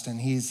podcast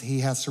and he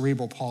has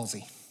cerebral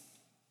palsy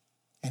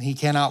and he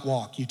cannot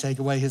walk. You take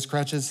away his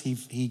crutches,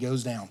 he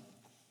goes down.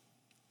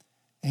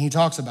 And he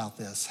talks about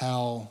this,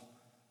 how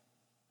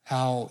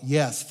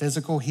yes,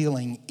 physical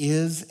healing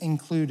is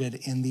included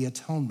in the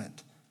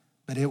atonement,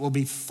 but it will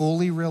be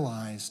fully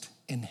realized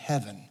in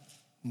heaven,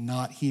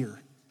 not here.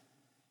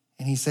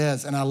 And he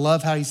says, and I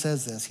love how he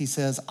says this, he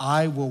says,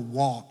 I will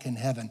walk in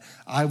heaven.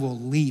 I will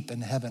leap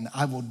in heaven.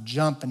 I will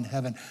jump in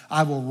heaven.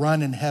 I will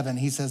run in heaven.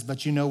 He says,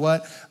 but you know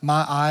what?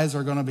 My eyes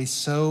are going to be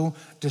so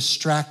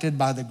distracted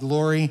by the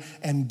glory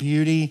and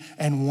beauty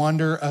and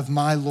wonder of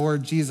my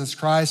Lord Jesus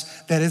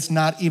Christ that it's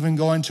not even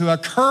going to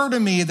occur to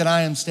me that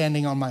I am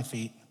standing on my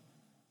feet.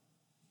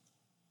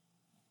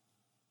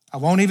 I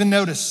won't even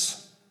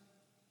notice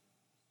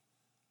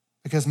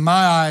because my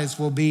eyes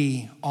will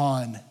be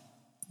on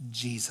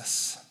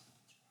Jesus.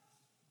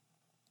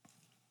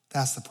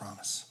 That's the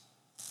promise.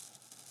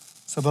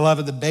 So,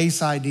 beloved, the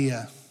base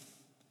idea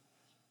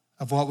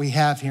of what we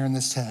have here in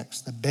this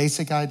text, the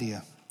basic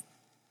idea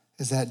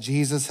is that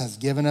Jesus has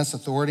given us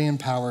authority and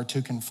power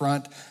to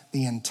confront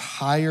the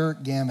entire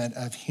gamut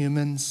of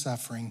human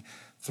suffering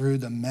through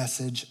the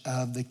message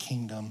of the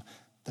kingdom,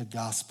 the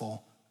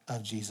gospel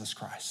of Jesus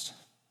Christ.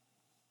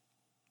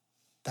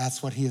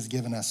 That's what he has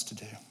given us to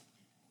do.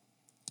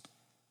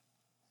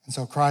 And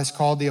so Christ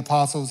called the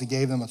apostles, he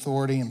gave them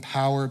authority and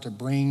power to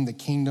bring the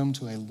kingdom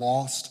to a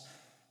lost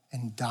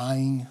and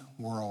dying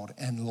world.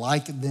 And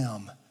like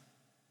them,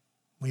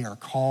 we are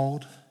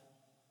called,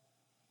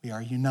 we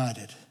are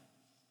united,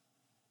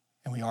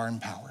 and we are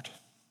empowered.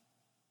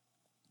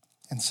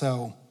 And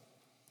so,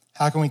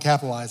 how can we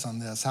capitalize on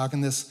this? How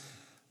can this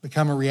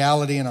become a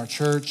reality in our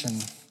church?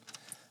 And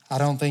I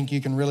don't think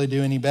you can really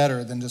do any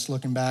better than just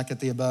looking back at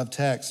the above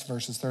text,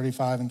 verses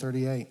 35 and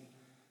 38.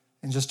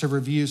 And just to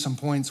review some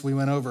points we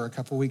went over a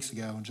couple weeks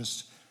ago,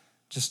 just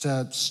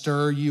to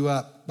stir you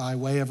up by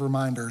way of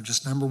reminder,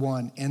 just number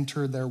one,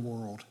 enter their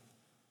world.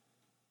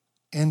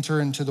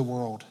 Enter into the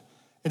world.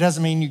 It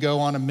doesn't mean you go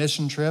on a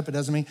mission trip. It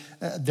doesn't mean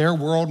their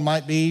world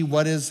might be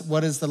what is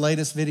the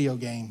latest video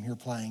game you're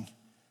playing.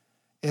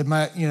 It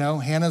might,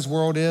 Hannah's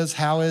world is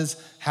how is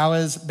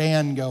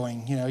band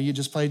going? You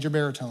just played your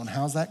baritone.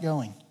 How's that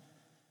going?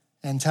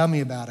 And tell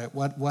me about it.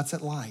 What's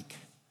it like?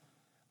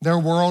 Their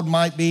world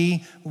might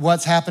be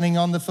what's happening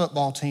on the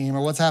football team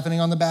or what's happening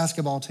on the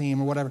basketball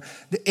team or whatever.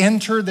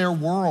 Enter their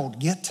world.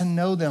 Get to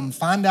know them.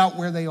 Find out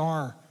where they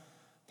are.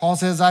 Paul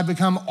says, I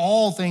become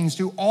all things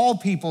to all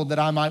people that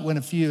I might win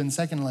a few. And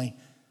secondly,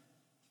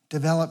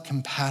 develop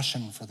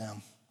compassion for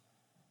them.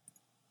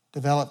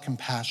 Develop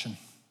compassion.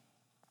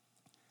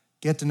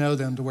 Get to know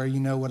them to where you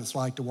know what it's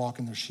like to walk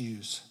in their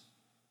shoes.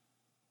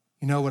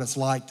 You know what it's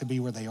like to be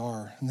where they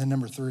are. And then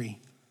number 3,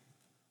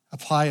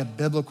 apply a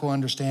biblical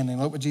understanding.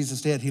 Look what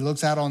Jesus did. He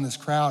looks out on this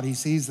crowd. He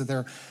sees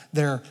that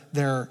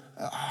they're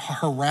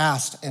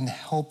harassed and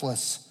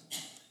helpless.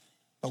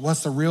 But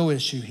what's the real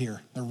issue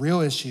here? The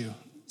real issue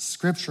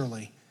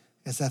scripturally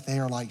is that they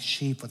are like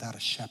sheep without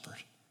a shepherd.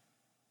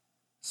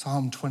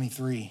 Psalm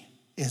 23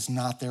 is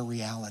not their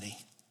reality.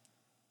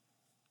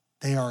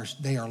 They are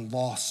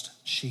lost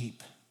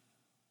sheep.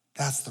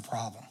 That's the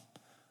problem.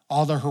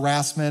 All the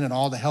harassment and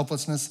all the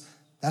helplessness,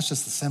 that's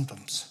just the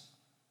symptoms.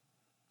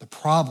 The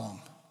problem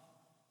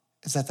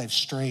is that they've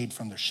strayed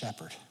from their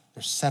shepherd.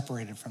 They're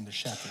separated from their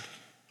shepherd.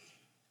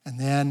 And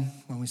then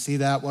when we see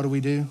that, what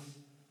do?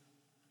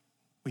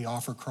 We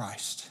offer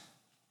Christ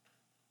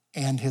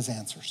and his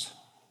answers.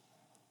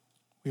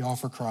 We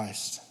offer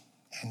Christ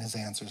and his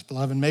answers.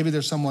 Beloved, maybe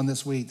there's someone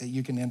this week that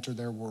you can enter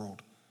their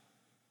world.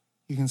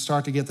 You can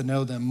start to get to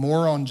know them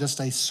more on just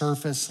a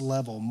surface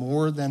level,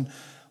 more than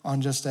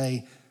on just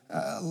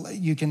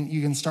you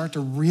can start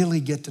to really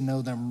get to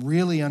know them,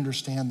 really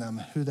understand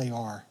them, who they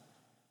are.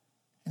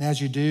 And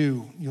as you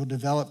do, you'll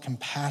develop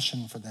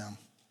compassion for them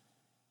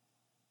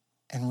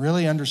and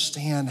really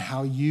understand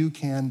how you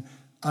can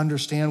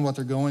understand what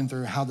they're going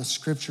through, how the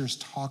scriptures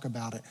talk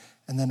about it,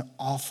 and then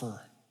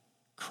offer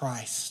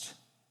Christ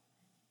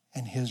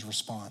and his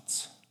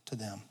response to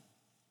them.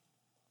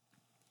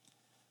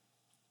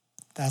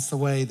 That's the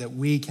way that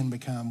we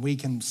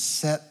can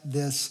set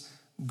this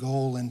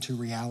goal into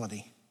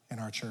reality in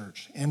our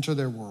church. Enter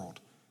their world,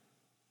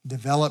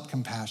 develop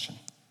compassion,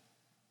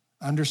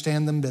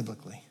 understand them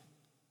biblically,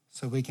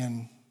 so we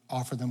can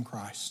offer them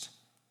Christ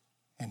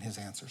and his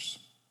answers.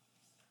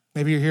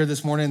 Maybe you're here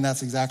this morning and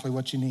that's exactly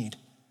what you need.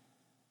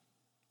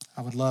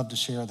 I would love to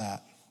share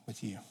that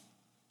with you.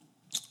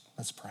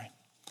 Let's pray.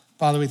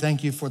 Father, we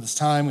thank you for this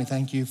time. We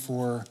thank you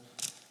for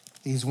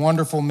these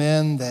wonderful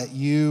men that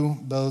you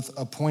both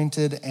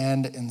appointed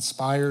and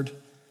inspired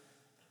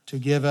to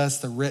give us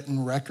the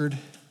written record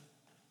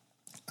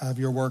of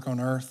your work on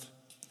earth.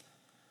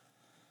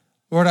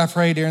 Lord, I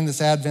pray during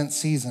this Advent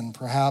season,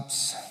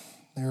 perhaps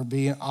there will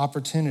be an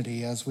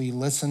opportunity as we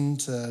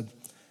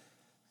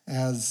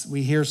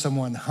hear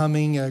someone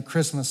humming a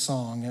Christmas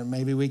song, and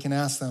maybe we can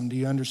ask them, do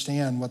you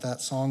understand what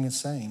that song is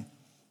saying?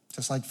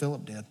 Just like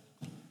Philip did.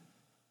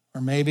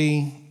 Or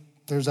maybe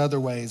there's other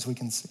ways we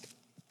can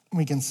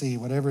see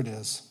whatever it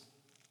is.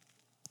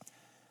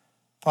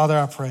 Father,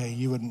 I pray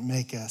you would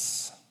make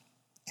us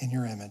in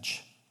your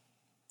image.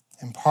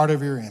 And part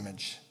of your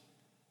image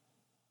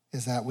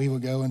is that we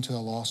would go into a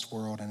lost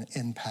world and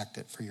impact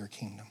it for your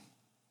kingdom.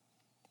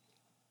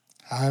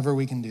 However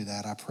we can do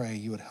that, I pray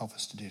you would help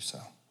us to do so.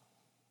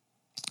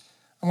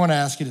 I want to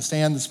ask you to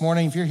stand this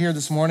morning. If you're here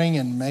this morning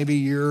and maybe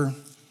you're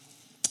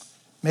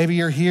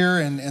here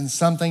and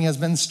something has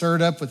been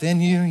stirred up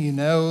within you, you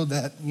know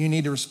that you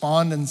need to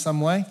respond in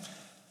some way,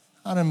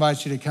 I'd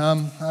invite you to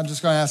come. I'm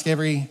just going to ask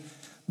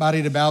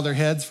everybody to bow their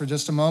heads for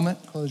just a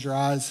moment. Close your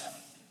eyes.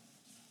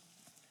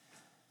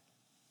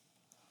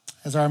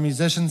 As our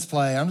musicians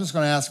play, I'm just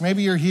going to ask,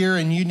 maybe you're here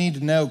and you need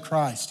to know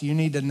Christ. You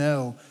need to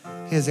know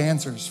his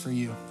answers for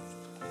you.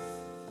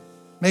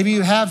 Maybe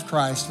you have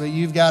Christ, but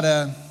you've got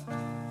a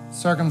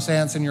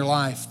circumstance in your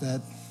life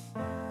that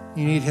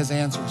you need his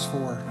answers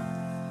for.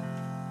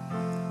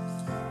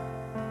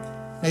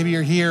 Maybe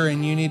you're here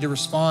and you need to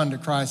respond to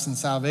Christ in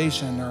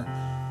salvation, or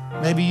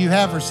maybe you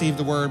have received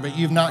the word, but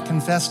you've not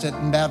confessed it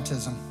in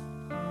baptism.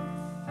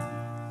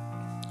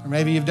 Or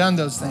maybe you've done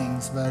those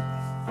things, but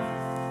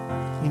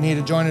you need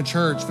to join a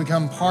church,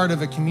 become part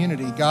of a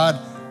community. God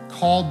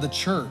called the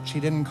church.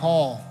 He didn't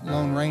call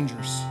lone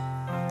rangers.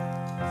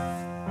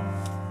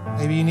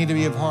 Maybe you need to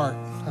be a part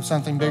of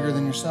something bigger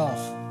than yourself.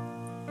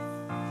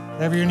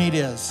 Whatever your need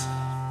is,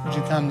 would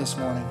you come this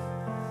morning?